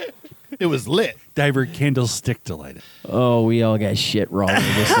 Diver-candlestick-ulitis. it was lit. Diver-candlestick-ulitis. Oh, we all got shit wrong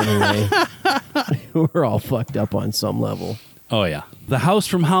with this anyway. We're all fucked up on some level. Oh, yeah. The house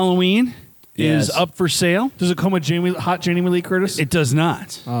from Halloween is Yes. up for sale. Does it come with hot Jamie Lee Curtis? It does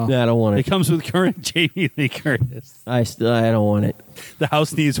not. No, I don't want It it. comes with current Jamie Lee Curtis. I don't want it. The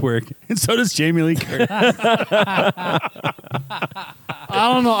house needs work, and so does Jamie Lee Curtis. I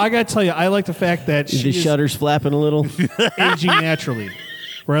don't know. I got to tell you, I like the fact that The she is shutter's flapping a little. aging naturally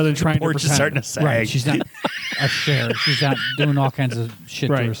rather than trying to Porch is pretend. starting to sag. Right. She's not a share. She's not doing all kinds of shit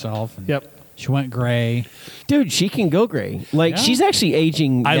Right. to herself. And Yep. She went gray. Dude, she can go gray. Like, Yeah. she's actually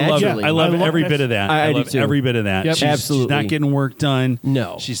aging I love it. naturally. I love I love every that. bit of that. I do love too. every bit of that. Yep. She's Absolutely. not getting work done.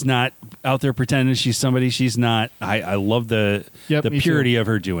 No. She's not out there pretending she's somebody she's not. I love the Yep, me purity of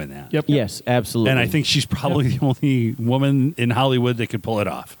her doing that. Yep. Yes, absolutely. And I think she's probably the only woman in Hollywood that could pull it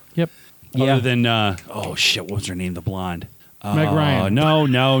off. Yep. Yeah. Other than oh shit, what was her name? The blonde. Meg Ryan. No. Oh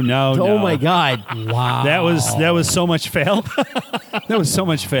no. my God. Wow. That was so much fail. That was so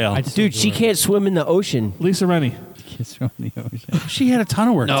much fail. Dude, she can't swim in the ocean. Lisa Rennie. Kiss her in the ocean. She had a ton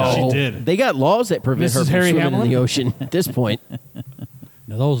of work done. She did. They got laws that prevent Mrs. her from Harry swimming Hamlin? in the ocean at this point.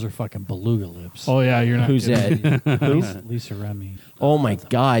 Now those are fucking beluga lips. Oh yeah, you're not. Who's kidding. that? Lisa Remy. Oh my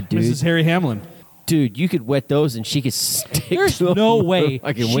God, dude. Mrs. Harry Hamlin. Dude, you could wet those and she could stick There's to no a way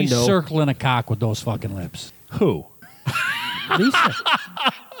fucking she's window. circling a cock with those fucking lips. Who? Lisa.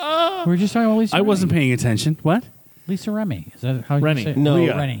 We were just talking about Lisa. I Remy. wasn't paying attention. What? Lisa Remy. Is that how Rennie. you say it? No.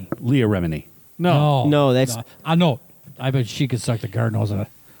 Leah. Rennie. Leah Remini. No. No, that's- I know. I bet she could suck the garden hose.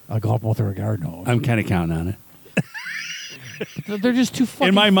 I'll go up with her a garden hose. I'm kind of counting on it. They're just too fucking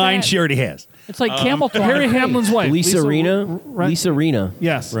In my mind, fat. she already has. It's like camel toe. Harry on her Hamlin's face. wife. Lisa Rena. Ren- Lisa Rena.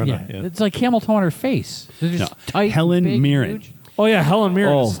 Yes. Yeah. It's like camel toe on her face. They're just No. tight. Helen big, Mirren. huge. Oh yeah, Helen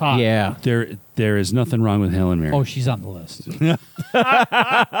Mirren Oh, is hot. yeah. There is nothing wrong with Helen Mirren. Oh, she's on the list.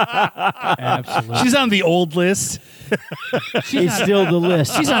 Absolutely. She's on the old list. It's still the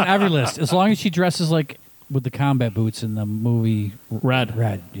list. She's on every list as long as she dresses like with the combat boots in the movie Red.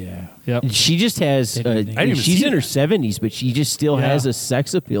 Red. Yeah. Yep. She just has. I didn't even she's see in her that. 70s, but she just still Yeah. has a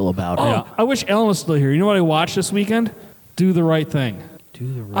sex appeal about her. Oh, I wish Ellen was still here. You know what I watched this weekend? Do the Right Thing.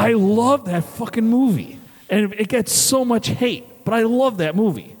 Do the right. I love that fucking movie, and it gets so much hate, but I love that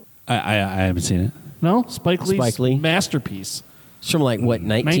movie. I haven't seen it. No, Spike Lee's Spike Lee? masterpiece. It's from like what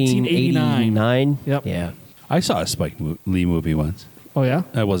 1989. Yep. Yeah. I saw a Spike Lee movie once. Oh yeah.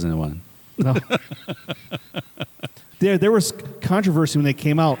 That wasn't the one. No. There was controversy when they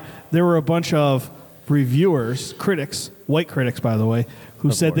came out. There were a bunch of reviewers, critics, white critics, by the way,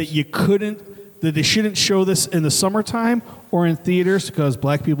 who said that that they shouldn't show this in the summertime or in theaters because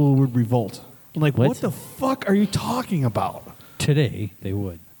black people would revolt. I'm like, What? what the fuck are you talking about? Today they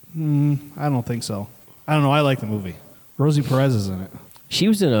would. I don't think so. I don't know. I like the movie. Rosie Perez is in it. She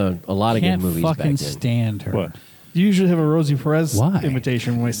was in a lot of Can't good movies back fucking then. stand her. What? You usually have a Rosie Perez Why?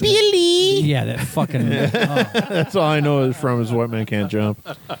 imitation when I say Yeah, that fucking. That's all I know is from his White Man Can't Jump.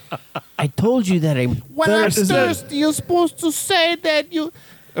 I told you that I'm When I'm Is that- thirsty, you're supposed to say that you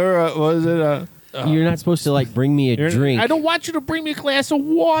Or was it? You're not supposed to like bring me a drink. I don't want you to bring me a glass of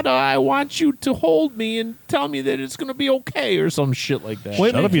water. I want you to hold me and tell me that it's going to be okay or some shit like that. White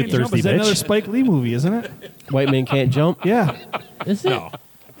Shut Man up, you Can't Jump thirsty is another bitch. Spike Lee movie, isn't it? White man can't jump. Yeah. Is it?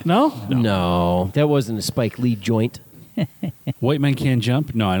 No? No, that wasn't a Spike Lee joint. White Men Can't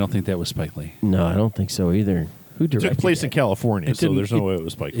Jump? No, I don't think that was Spike Lee. No, I don't think so either. Who It directed took place that? in California, so didn't- there's no way it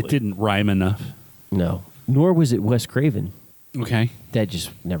was Spike Lee. It didn't rhyme enough. No, nor was it Wes Craven. Okay. That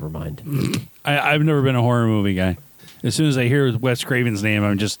just never mind. I've never been a horror movie guy. As soon as I hear Wes Craven's name,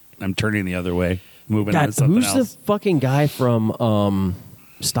 I'm turning the other way, moving on to God, something who's else. the fucking guy from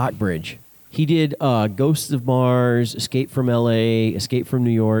Stockbridge? He did Ghosts of Mars, Escape from L.A., Escape from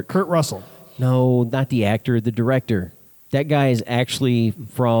New York. Kurt Russell. No, not the actor, the director. That guy is actually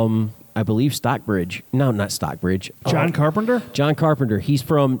from, I believe, Stockbridge. No, not Stockbridge. John Carpenter? John Carpenter. He's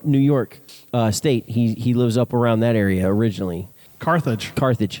from New York State. He lives up around that area originally. Carthage.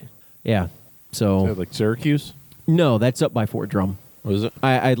 Carthage. Yeah. So Like Syracuse? no, that's up by Fort Drum. Was it?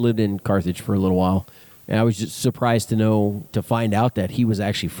 I lived in Carthage for a little while, and I was just surprised to find out that he was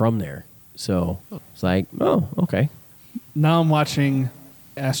actually from there. So it's like, oh, okay. Now I'm watching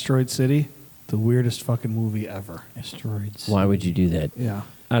Asteroid City, the weirdest fucking movie ever. Asteroids. Why would you do that? Yeah.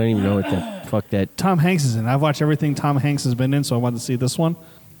 I don't even know what the fuck that. Tom Hanks is in. I've watched everything Tom Hanks has been in, so I wanted to see this one.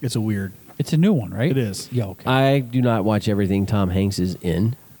 It's a weird. It's a new one, right? It is. Yeah, okay. I do not watch everything Tom Hanks is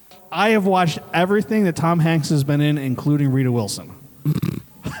in. I have watched everything that Tom Hanks has been in, including Rita Wilson.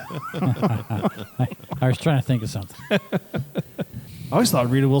 I was trying to think of something. I always thought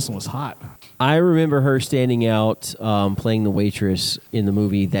Rita Wilson was hot. I remember her standing out playing the waitress in the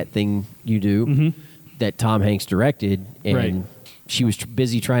movie That Thing You Do that Tom Hanks directed, and Right. she was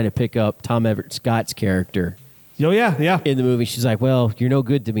busy trying to pick up Tom Everett Scott's character Oh, yeah. in the movie. She's like, well, you're no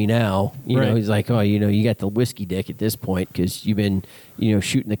good to me now. You know, Right. he's like, oh, you got the whiskey dick at this point because you've been,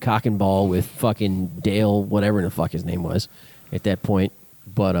 shooting the cock and ball with fucking Dale, whatever the fuck his name was at that point.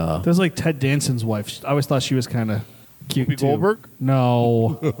 But That was like Ted Danson's wife. I always thought she was kind of cute, Whoopi too. Goldberg?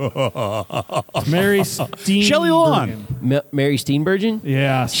 No. Mary Steenburgen. Shelley Long. Mary Steenburgen,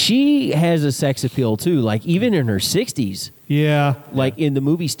 Yeah. she has a sex appeal too. Like even in her 60s, Yeah. like in the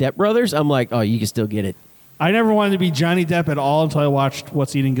movie Step Brothers, I'm like, oh, you can still get it. I never wanted to be Johnny Depp at all until I watched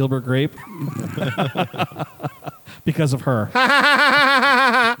What's Eating Gilbert Grape. Because of her.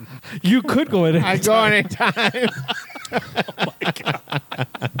 You could go at it. I go anytime.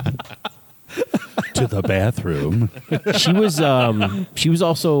 To the bathroom. She was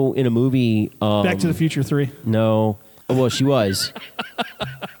also in a movie. Back to the Future 3. No, well, she was.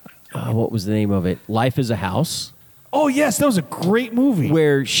 What was the name of it? Life is a House, Oh, yes. That was a great movie.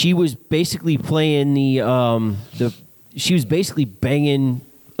 where she was basically playing she was basically banging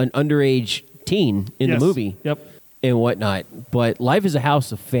an underage teen in Yes. the movie Yep. and whatnot. But Life is a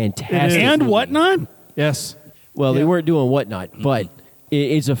House, a fantastic is. And movie. whatnot? Yes. Well, they Yeah. weren't doing whatnot, but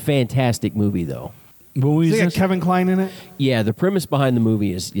it's a fantastic movie though. What movie Does is it got this? Kevin Kline in it? Yeah, the premise behind the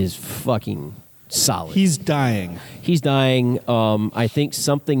movie is fucking solid. He's dying. He's dying. I think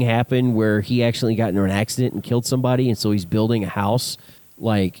something happened where he actually got into an accident and killed somebody, and so he's building a house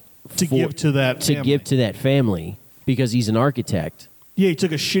like To give to that to family. give to that family because he's an architect. Yeah, he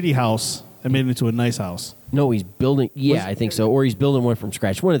took a shitty house and made it into a nice house. No, he's building. Yeah, I think so. Or he's building one from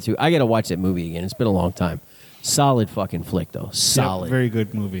scratch. One of the two. I got to watch that movie again. It's been a long time. Solid fucking flick though. Solid. Yep, very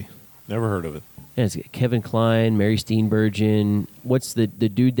good movie. Never heard of it. Yeah, it's got Kevin Kline, Mary Steenburgen. What's the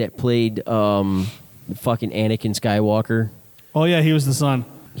dude that played fucking Anakin Skywalker? Oh, yeah, he was the son.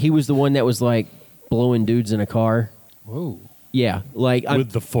 He was the one that was like blowing dudes in a car. Whoa. Yeah, like I'm,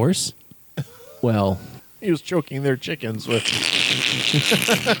 With the Force? well, He was choking their chickens with.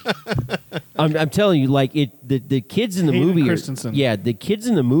 I'm telling you, like the kids in the Hayden movie. Christensen. The kids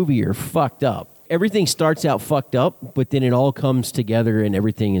in the movie are fucked up. Everything starts out fucked up, but then it all comes together and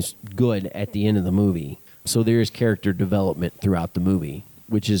everything is good at the end of the movie. So there is character development throughout the movie,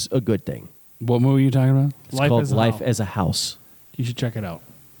 which is a good thing. What movie are you talking about? It's Life called as a Life House. as a House. You should check it out.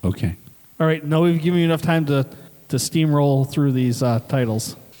 Okay. All right, no, we've given you enough time to steamroll through these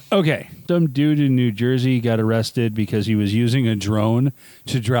titles. Okay. Some dude in New Jersey got arrested because he was using a drone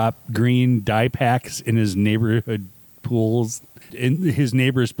to drop green dye packs in his neighborhood pools, in his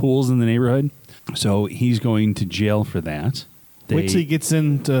neighbor's pools in the neighborhood. So he's going to jail for that. Wait till he gets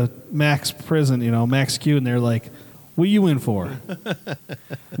into Max prison, Max Q, and they're like, what are you in for?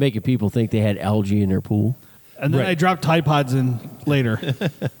 Making people think they had algae in their pool. And then Right. I dropped Tide Pods in later.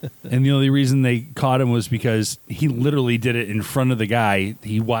 And the only reason they caught him was because he literally did it in front of the guy.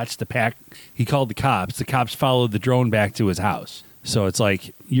 He watched the pack. He called the cops. The cops followed the drone back to his house. So it's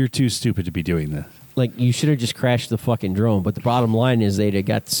like, you're too stupid to be doing this. Like, you should have just crashed the fucking drone. But the bottom line is they'd have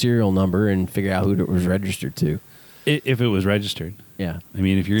got the serial number and figured out who it was registered to. If it was registered. Yeah. I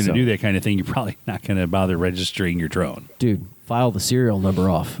mean, if you're going to So- do that kind of thing, you're probably not going to bother registering your drone. Dude, file the serial number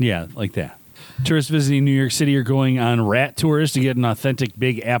off. Yeah, like that. Tourists visiting New York City are going on rat tours to get an authentic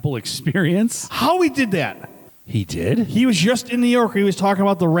Big Apple experience. Howie did that. He did? He was just in New York. He was talking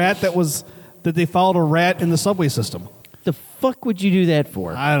about the rat that they followed a rat in the subway system. The fuck would you do that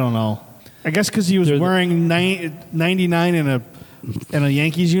for? I don't know. I guess because he was wearing 99 in a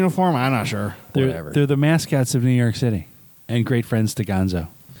Yankees uniform. I'm not sure. Whatever. They're the mascots of New York City and great friends to Gonzo.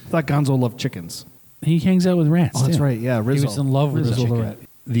 I thought Gonzo loved chickens. He hangs out with rats. Oh, that's too. right. Yeah, Rizzo. He was in love with Rizzo the the chicken. rat.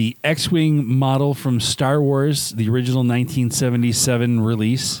 The X-Wing model from Star Wars, the original 1977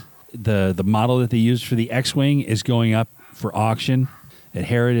 release, the model that they used for the X-Wing is going up for auction at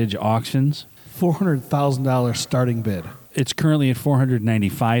Heritage Auctions. $400,000 starting bid. It's currently at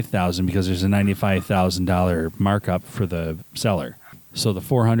 $495,000 because there's a $95,000 markup for the seller. So the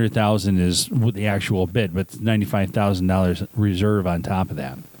 $400,000 is with the actual bid, but $95,000 reserve on top of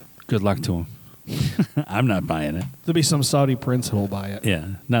that. Good luck to him. I'm not buying it. There'll be some Saudi prince who'll buy it. Yeah,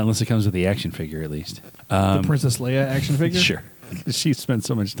 not unless it comes with the action figure, at least. The Princess Leia action figure? Sure. She spent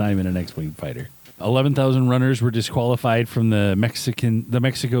so much time in an X-Wing fighter. 11,000 runners were disqualified from the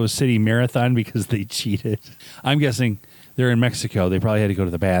Mexico City Marathon because they cheated. I'm guessing they're in Mexico. They probably had to go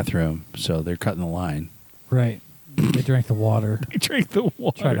to the bathroom, so they're cutting the line. Right. They drank the water. They drank the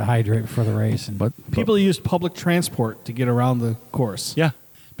water. Tried to hydrate before the race. And But People used public transport to get around the course. yeah,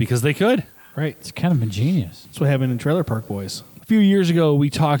 because they could. Right. it's kind of ingenious. That's what happened in Trailer Park Boys. A few years ago, we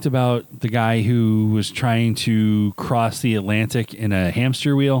talked about the guy who was trying to cross the Atlantic in a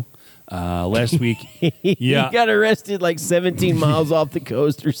hamster wheel. Last week, yeah, He got arrested like 17 miles off the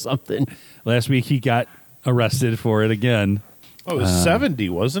coast or something. last week he got arrested for it again. Oh, it was 70,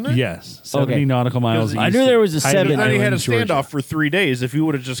 wasn't it? Yes, 70 Okay. nautical miles. I east knew of there was a Heidi 7. Then he had a Island, Georgia. standoff for 3 days. If he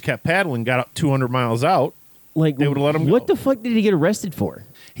would have just kept paddling, got up 200 miles out, Like, They would've let him what go. the fuck did he get arrested for?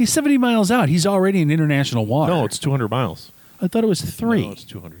 He's 70 miles out. He's already in international water. no, it's 200 miles. I thought it was 3. No, it's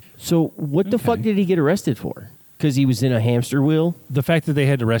 200. So what the fuck did he get arrested for? Because he was in a hamster wheel? The fact that they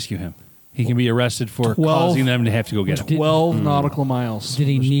had to rescue him. He can be arrested for 12 causing them to have to go get him. 12 nautical miles. Did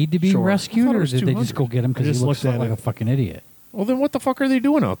he need to be Sure. rescued, I thought it or was did they 200. just go get him because They he just looks looked at like it. a fucking idiot? Well, then what the fuck are they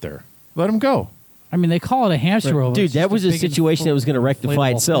doing out there? Let him go. I mean, they call it a hamster wheel. but Dude, it's that just was a big situation that was going to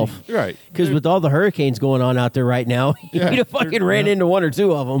rectify inflatable itself. thing. Right. Because with all the hurricanes going on out there right now, he'd have fucking ran into one or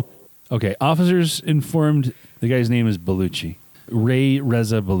two of them. Okay, officers informed, the guy's name is Bellucci, Ray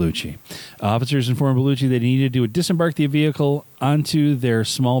Reza Bellucci. Officers informed Bellucci that he needed to disembark the vehicle onto their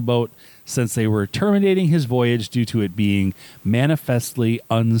small boat since they were terminating his voyage due to it being manifestly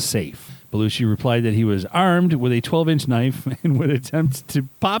unsafe. Bellucci replied that he was armed with a 12-inch knife and would attempt to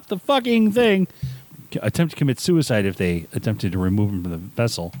pop the fucking thing, attempt to commit suicide if they attempted to remove him from the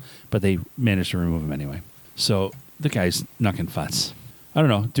vessel, but they managed to remove him anyway. So the guy's knucking futz. I don't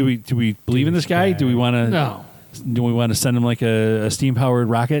know. Do we believe in this guy? Do we want to? No. Do we want to send him like a steam-powered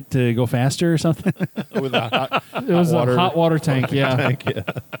rocket to go faster or something? With a hot, It was a hot water tank, yeah.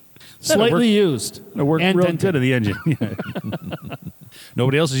 Slightly used. It worked And real dented. good of the engine. Yeah.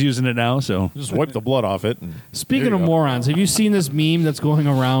 Nobody else is using it now, so just wipe the blood off it. And Speaking there of you go. morons, have you seen this meme that's going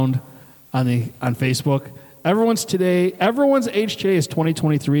around on Facebook? Everyone's age today is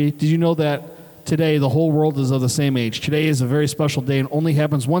 2023. Did you know that today the whole world is of the same age? Today is a very special day and only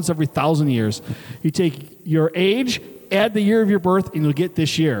happens once every 1,000 years. You take your age, add the year of your birth, and you'll get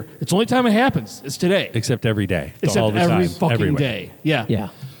this year. It's the only time it happens. It's today. except every day, Except all the every time, fucking everywhere. day. Yeah. Yeah.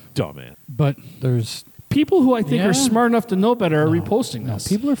 Dumb man. But there's People who I think Yeah. are smart enough to know better are reposting this.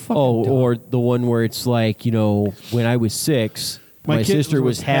 people are fucking. Oh, dumb. or the one where it's like, when I was 6, My my kid sister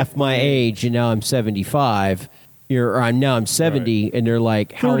was was half my age, and now I'm 75. Now I'm 70, and they're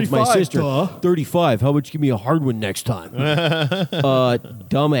like, "How old's my 35, sister?" duh. 35. How about you give me a hard one next time?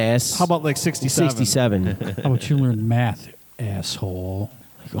 Dumbass. How about like 67? 67? How about you learn math, asshole?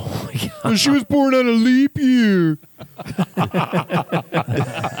 Oh my god! She was born on a leap year.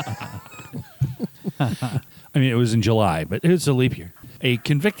 I mean, it was in July, but it's a leap year. A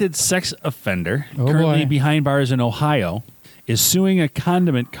convicted sex offender, Oh, currently boy. behind bars in Ohio, is suing a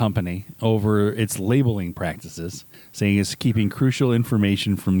condiment company over its labeling practices, saying it's keeping crucial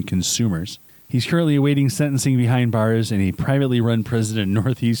information from consumers. He's currently awaiting sentencing behind bars in a privately run prison in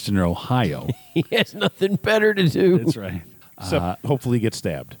northeastern Ohio. He has nothing better to do. That's right. Except hopefully get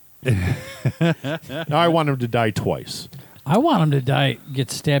stabbed. Now I want him to die twice. I want him to get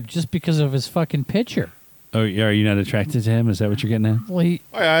stabbed just because of his fucking picture. Oh, yeah, are you not attracted to him? Is that what you're getting at? Well, he,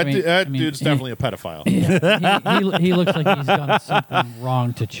 Oh, yeah, I mean- that I mean, dude's definitely a pedophile. he looks like he's done something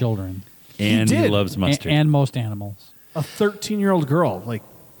wrong to children. And he did. loves mustard. And most animals. A 13-year-old girl. Like,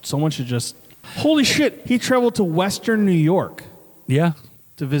 someone should just... Holy shit. He traveled to Western New York yeah.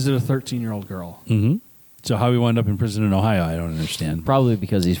 to visit a 13-year-old girl. Mm-hmm. So how he wound up in prison in Ohio, I don't understand. Probably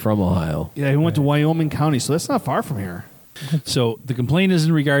because he's from Ohio. Yeah, he went to Wyoming County, so that's not far from here. So the complaint is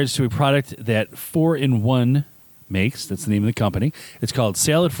in regards to a product that 4-in-1 makes. That's the name of the company. It's called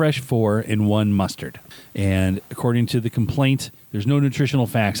Salad Fresh 4-in-1 Mustard. And according to the complaint, there's no nutritional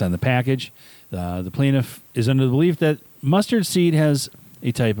facts on the package. The plaintiff is under the belief that mustard seed has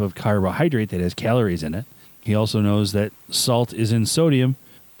a type of carbohydrate that has calories in it. He also knows that salt is in sodium,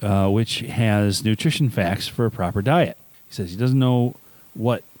 which has nutrition facts for a proper diet. He says he doesn't know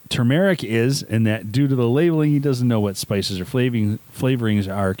what turmeric is, and that due to the labeling, he doesn't know what spices or flavorings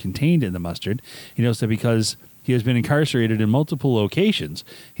are contained in the mustard. He knows that because he has been incarcerated in multiple locations,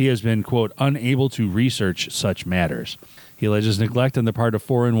 he has been, quote, unable to research such matters. He alleges neglect on the part of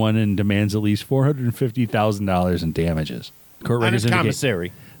 4-in-1 and demands at least $450,000 in damages. Court On his records indicate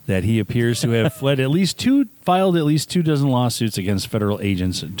commissary. that he appears to have filed at least 2 dozen lawsuits against federal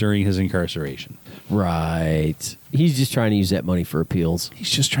agents during his incarceration. Right. He's just trying to use that money for appeals. He's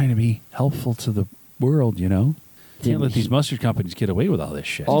just trying to be helpful to the world, you know? Can't let these mustard companies get away with all this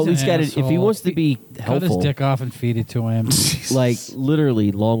shit. All He's he's an got to, if he asshole. wants to be Cut his helpful, dick off and feed it to him. like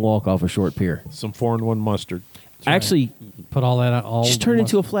literally long walk off a short pier. Some 4-in-1 mustard. Actually, Put all that all. just turn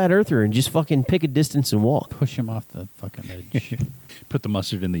into a flat earther and just fucking pick a distance and walk. Push him off the fucking edge. Put the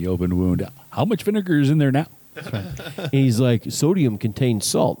mustard in the open wound. How much vinegar is in there now? And he's like, sodium contains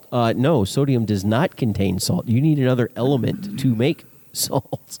salt. No, sodium does not contain salt. You need another element to make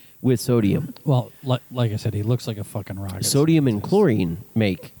salt with sodium. Well, like I said, he looks like a fucking rocket. Sodium and chlorine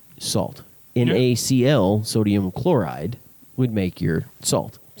make salt. NaCl, sodium chloride, would make your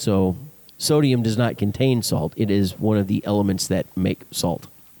salt. So sodium does not contain salt. It is one of the elements that make salt.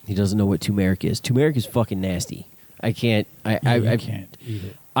 He doesn't know what turmeric is. Turmeric is fucking nasty. I can't. You I can't eat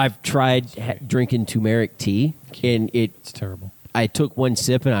it. I've tried drinking turmeric tea, and It's terrible. I took one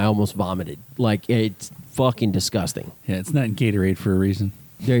sip and I almost vomited. Like, it's fucking disgusting. Yeah, it's not in Gatorade for a reason.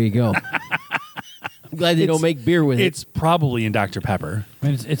 There you go. I'm glad they don't make beer with it. It's probably in Dr. Pepper. I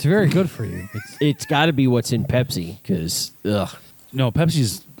mean, it's very good for you. It's got to be what's in Pepsi, because, ugh, No,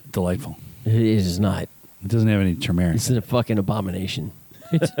 Pepsi's delightful. it is not. It doesn't have any turmeric. It's a fucking abomination.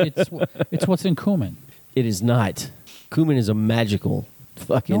 It's what's in cumin. It is not. Cumin is a magical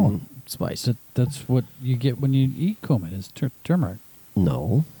fucking No. spice. That's what you get when you eat cumin. Is turmeric.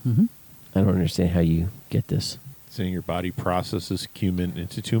 No. Mm-hmm. I don't understand how you get this. Saying your body processes cumin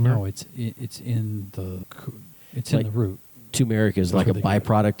into turmeric. No, it's in the it's Like- in the root, Turmeric is That's like a what they get.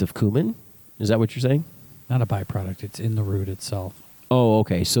 byproduct of cumin? Is that what you're saying? not a byproduct. It's in the root itself. Oh,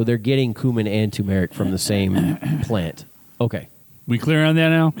 okay. So they're getting cumin and turmeric from the same plant. Okay. We clear on that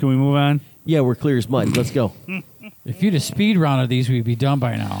now? Can we move on? Yeah, we're clear as mud. Let's go. If you'd have speed rounded these, we'd be done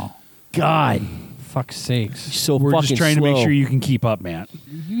by now. God, Fuck's sakes! so We're fucking just trying to make slow. sure you can keep up, Matt.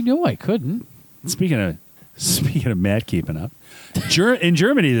 You knew I couldn't. Speaking of Matt keeping up, in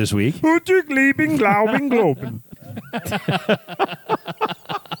Germany this week.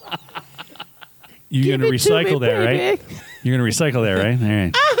 You're going to recycle that, right? You're going to recycle that, right? All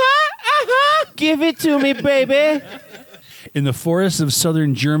right. Give it to me, baby. In the forests of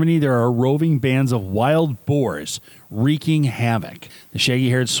southern Germany, there are roving bands of wild boars wreaking havoc. The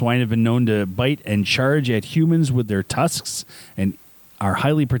shaggy-haired swine have been known to bite and charge at humans with their tusks and are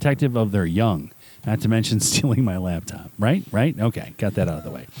highly protective of their young. Not to mention stealing my laptop. Right? Okay, got that out of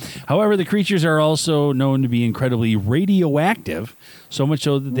the way. However, the creatures are also known to be incredibly radioactive, so much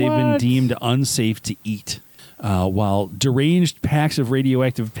so that they've been deemed unsafe to eat. While deranged packs of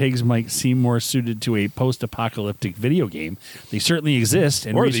radioactive pigs might seem more suited to a post-apocalyptic video game, they certainly exist,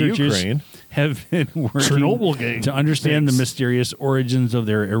 and Or the researchers Ukraine. have been working Chernobyl game. to understand Pigs. the mysterious origins of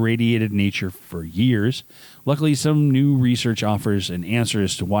their irradiated nature for years. Luckily, some new research offers an answer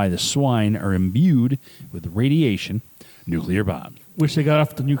as to why the swine are imbued with radiation, nuclear bombs. Wish they got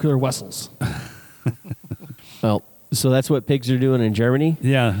off the nuclear vessels. Well, so that's what pigs are doing in Germany?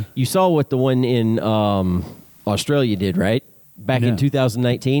 Yeah. You saw what the one in Australia did, right? Back Yeah. in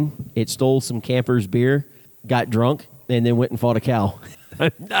 2019, it stole some campers' beer, got drunk, and then went and fought a cow.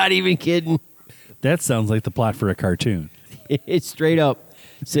 I'm not even kidding. That sounds like the plot for a cartoon. It's straight up.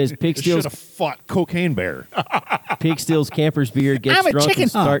 It says pig Should steals have fought Cocaine Bear. pig steals campers' beer, gets I'm a drunk, chicken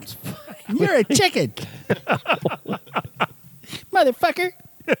and hawk. starts. You're a chicken, motherfucker.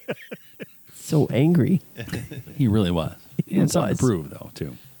 So angry. He really was. He had something was. to prove, though,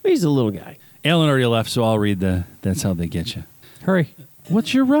 too. He's a little guy. Allyn already left, so I'll read the That's How They Get You. Hurry!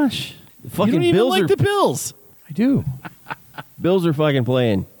 What's your rush? Fucking you don't even Bills like are the Bills. I do. Bills are fucking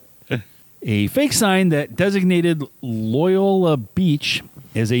playing. A fake sign that designated Loyola Beach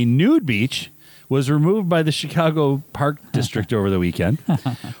as a nude beach was removed by the Chicago Park District over the weekend.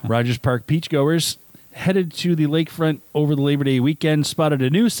 Rogers Park beachgoers headed to the lakefront over the Labor Day weekend spotted a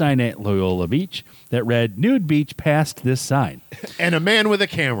new sign at Loyola Beach that read, "Nude beach past this sign." And a man with a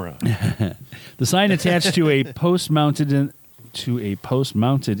camera. The sign attached to a post mounted in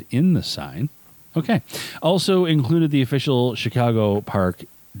the sign. Okay. Also included the official Chicago Park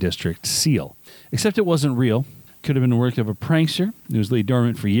District seal. Except it wasn't real. Could have been the work of a prankster. It was laid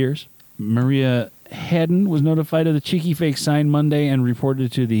dormant for years. Maria Haddon was notified of the cheeky fake sign Monday and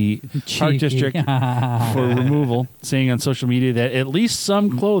reported to the Park District for removal, saying on social media that at least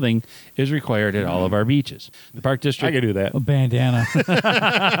some clothing is required at all of our beaches. The Park District... I can do that. A bandana.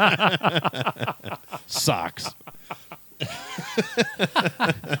 Socks.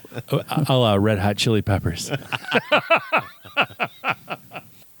 I'll Red Hot Chili Peppers.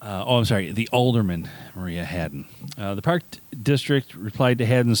 I'm sorry, the alderman, Maria Haddon. The Park District replied to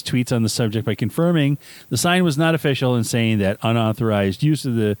Haddon's tweets on the subject by confirming the sign was not official and saying that unauthorized use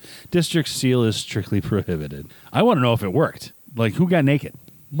of the district seal is strictly prohibited. I want to know if it worked. Like, who got naked?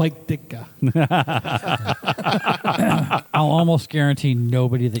 Mike Ditka. I'll almost guarantee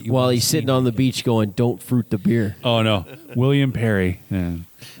nobody that you While wanna he's see sitting on the beach going, "Don't fruit the beer." Oh, no. William Perry. Yeah.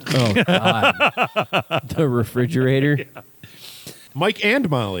 Oh, God. The refrigerator. Mike and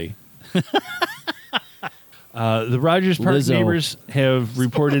Molly. The Rogers Park Lizzo. neighbors have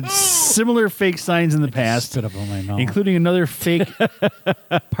reported similar fake signs in the past, spit up on my mouth. including another fake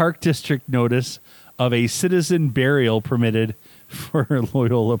Park District notice of a citizen burial permitted for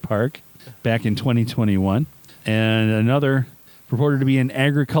Loyola Park back in 2021, and another purported to be an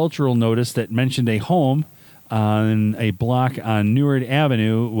agricultural notice that mentioned a home on a block on Newark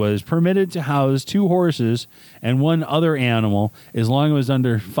Avenue was permitted to house 2 horses and 1 other animal as long as it was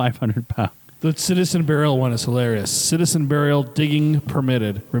under 500 pounds. The citizen burial one is hilarious. Citizen burial digging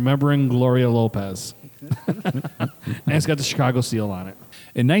permitted. Remembering Gloria Lopez. And it's got the Chicago seal on it.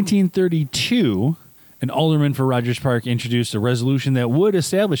 In 1932, an alderman for Rogers Park introduced a resolution that would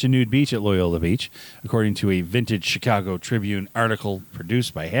establish a nude beach at Loyola Beach, according to a vintage Chicago Tribune article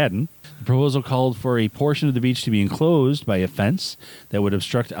produced by Haddon. The proposal called for a portion of the beach to be enclosed by a fence that would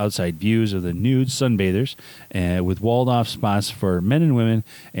obstruct outside views of the nude sunbathers, with walled-off spots for men and women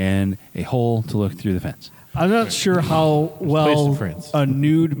and a hole to look through the fence. I'm not sure how well in France. a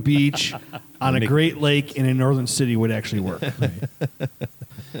nude beach on a Great Lake in a northern city would actually work.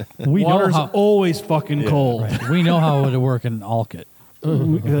 we know Water's how always fucking cold. right. We know how it would work in Alkit.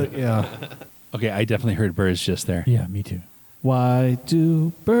 Yeah. Okay, I definitely heard birds just there. Yeah, me too. Why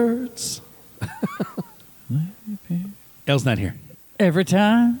do birds? Elle's not here. Every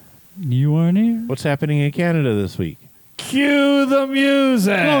time you are near. What's happening in Canada this week? Cue the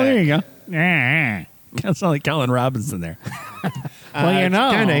music. Oh, there you go. That sounds like Colin Robinson there. Well, you know.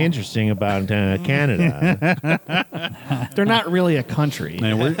 It's kind of interesting about Canada. They're not really a country.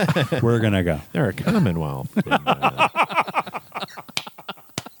 And we're going to go. They're a commonwealth.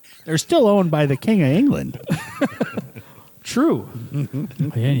 They're still owned by the King of England. True. Oh,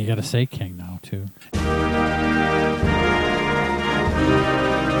 yeah, and you got to say king now, too.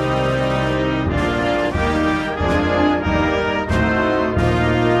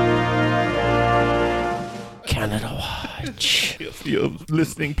 Canada Watch. Your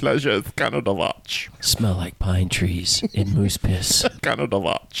listening pleasure is Canada Watch. Smell like pine trees in moose piss. Canada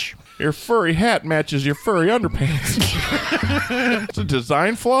Watch. Your furry hat matches your furry underpants. It's a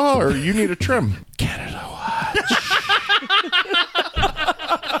design flaw, or you need a trim. Canada Watch.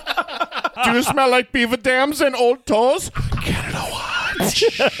 Do you smell like beaver dams and old toes? Canada Watch.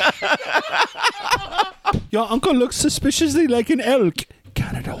 Your uncle looks suspiciously like an elk.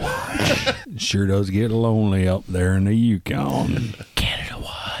 Canada Watch. Sure does get lonely up there in the Yukon. Canada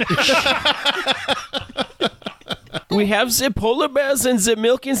Watch. We have the polar bears and the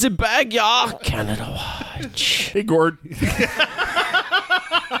milk in the bag, y'all. Canada Watch. Hey, Gord.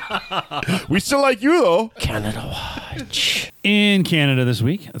 We still like you, though. Canada Watch. In Canada this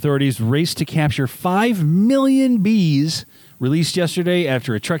week, authorities raced to capture 5 million bees released yesterday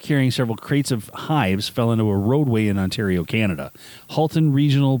after a truck carrying several crates of hives fell into a roadway in Ontario, Canada. Halton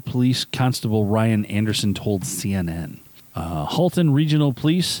Regional Police Constable Ryan Anderson told CNN. Halton Regional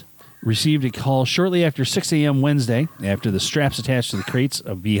Police received a call shortly after 6 a.m. Wednesday after the straps attached to the crates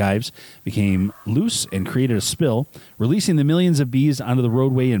of beehives became loose and created a spill, releasing the millions of bees onto the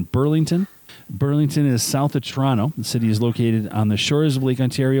roadway in Burlington. Burlington is south of Toronto. The city is located on the shores of Lake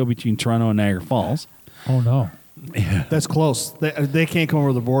Ontario between Toronto and Niagara Falls. Oh, no. That's close. They can't come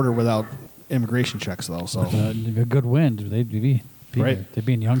over the border without immigration checks, though. So A good wind. They'd be. Right. They'd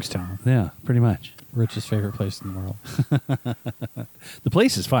be in Youngstown, Yeah, pretty much. Rich's favorite place in the world. The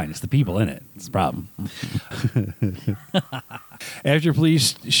place is fine. It's the people in it. It's the problem. After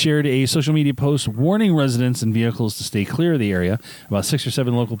police shared a social media post warning residents and vehicles to stay clear of the area, about 6 or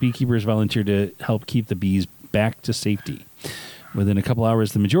 7 local beekeepers volunteered to help keep the bees back to safety. Within a couple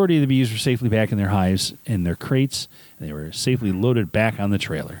hours, the majority of the bees were safely back in their hives, in their crates, and they were safely loaded back on the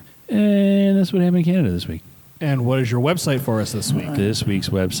trailer. And that's what happened in Canada this week. And what is your website for us this week? This week's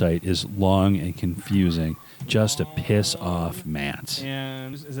website is long and confusing, just to piss off Matt.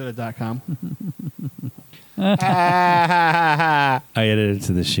 And is it a .com? I added it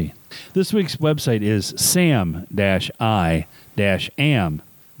to the sheet. This week's website is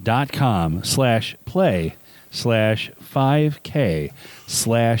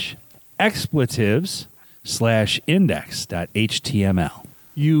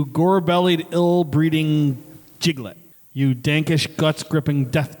You gore-bellied, ill-breeding jiglet. You dankish, guts-gripping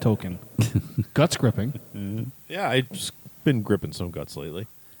death token. Guts-gripping. Yeah, I've just been gripping some guts lately.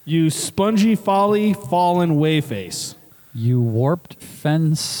 You spongy, folly, fallen wayface. You warped,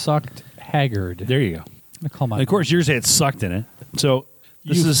 fen-sucked haggard. There you go. I call my And of course, yours had sucked in it. So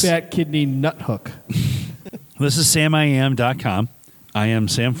this You is fat kidney nut hook. This is samiam.com. I am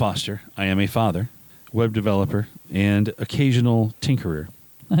Sam Foster. I am a father, web developer, and occasional tinkerer.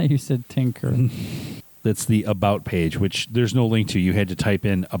 You said tinker. That's the About page, which there's no link to. You had to type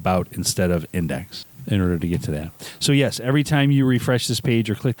in About instead of Index in order to get to that. So, yes, every time you refresh this page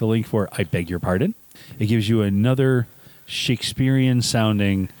or click the link for I beg your pardon, it gives you another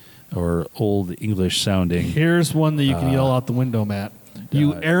Shakespearean-sounding or Old English-sounding. Here's one that you can yell out the window, Matt.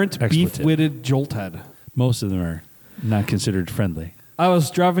 You errant, expletive. beef-witted jolthead. Most of them are not considered friendly. I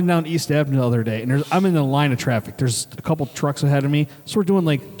was driving down East Avenue the other day, and I'm in the line of traffic. There's a couple trucks ahead of me, so we're doing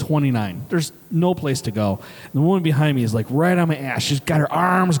like 29. There's no place to go. And the woman behind me is like right on my ass. She's got her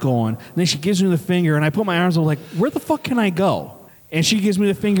arms going, and then she gives me the finger, and I put my arms up like, where the fuck can I go? And she gives me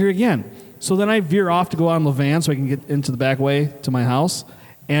the finger again. So then I veer off to go on Levan so I can get into the back way to my house.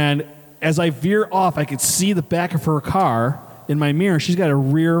 And as I veer off, I could see the back of her car in my mirror. She's got a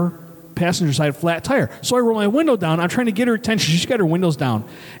rear passenger side flat tire. So I roll my window down. I'm trying to get her attention. She's got her windows down.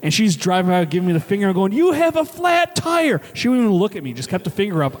 And she's driving out, giving me the finger and going, you have a flat tire. She wouldn't even look at me, just kept the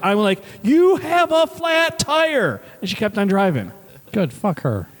finger up. I'm like, you have a flat tire. And she kept on driving. Good, fuck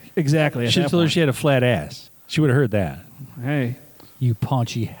her. Exactly. Should have told her she had a flat ass. She would have heard that. Hey. You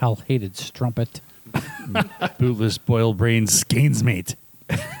paunchy, hell-hated strumpet. Bootless, boiled-brained skainsmate.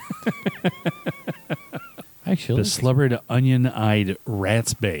 Actually, The slubbered, onion-eyed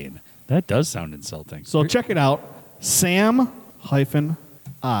ratsbane. That does sound insulting. So check it out. sam-i-am.com.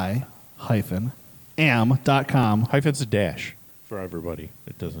 Hyphen's a dash for everybody.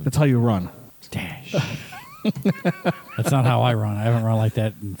 It doesn't. That's how you run. dash. That's not how I run. I haven't run like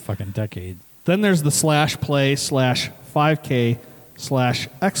that in fucking decades. Then there's the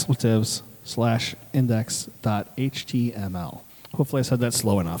 /play/5k/expletives/index.html. Hopefully I said that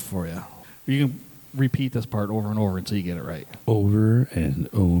slow enough for you. You can repeat this part over and over until you get it right. Over and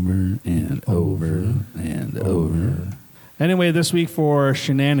over and over and over. Anyway, this week for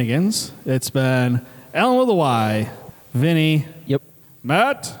Shenanigans, it's been Allyn with a Y, Vinnie, Yep.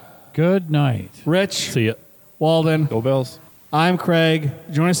 Matt, Good night. Rich, See ya. Walden. Go Bells. I'm Craig.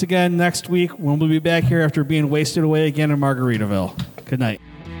 Join us again next week when we'll be back here after being wasted away again in Margaritaville. Good night.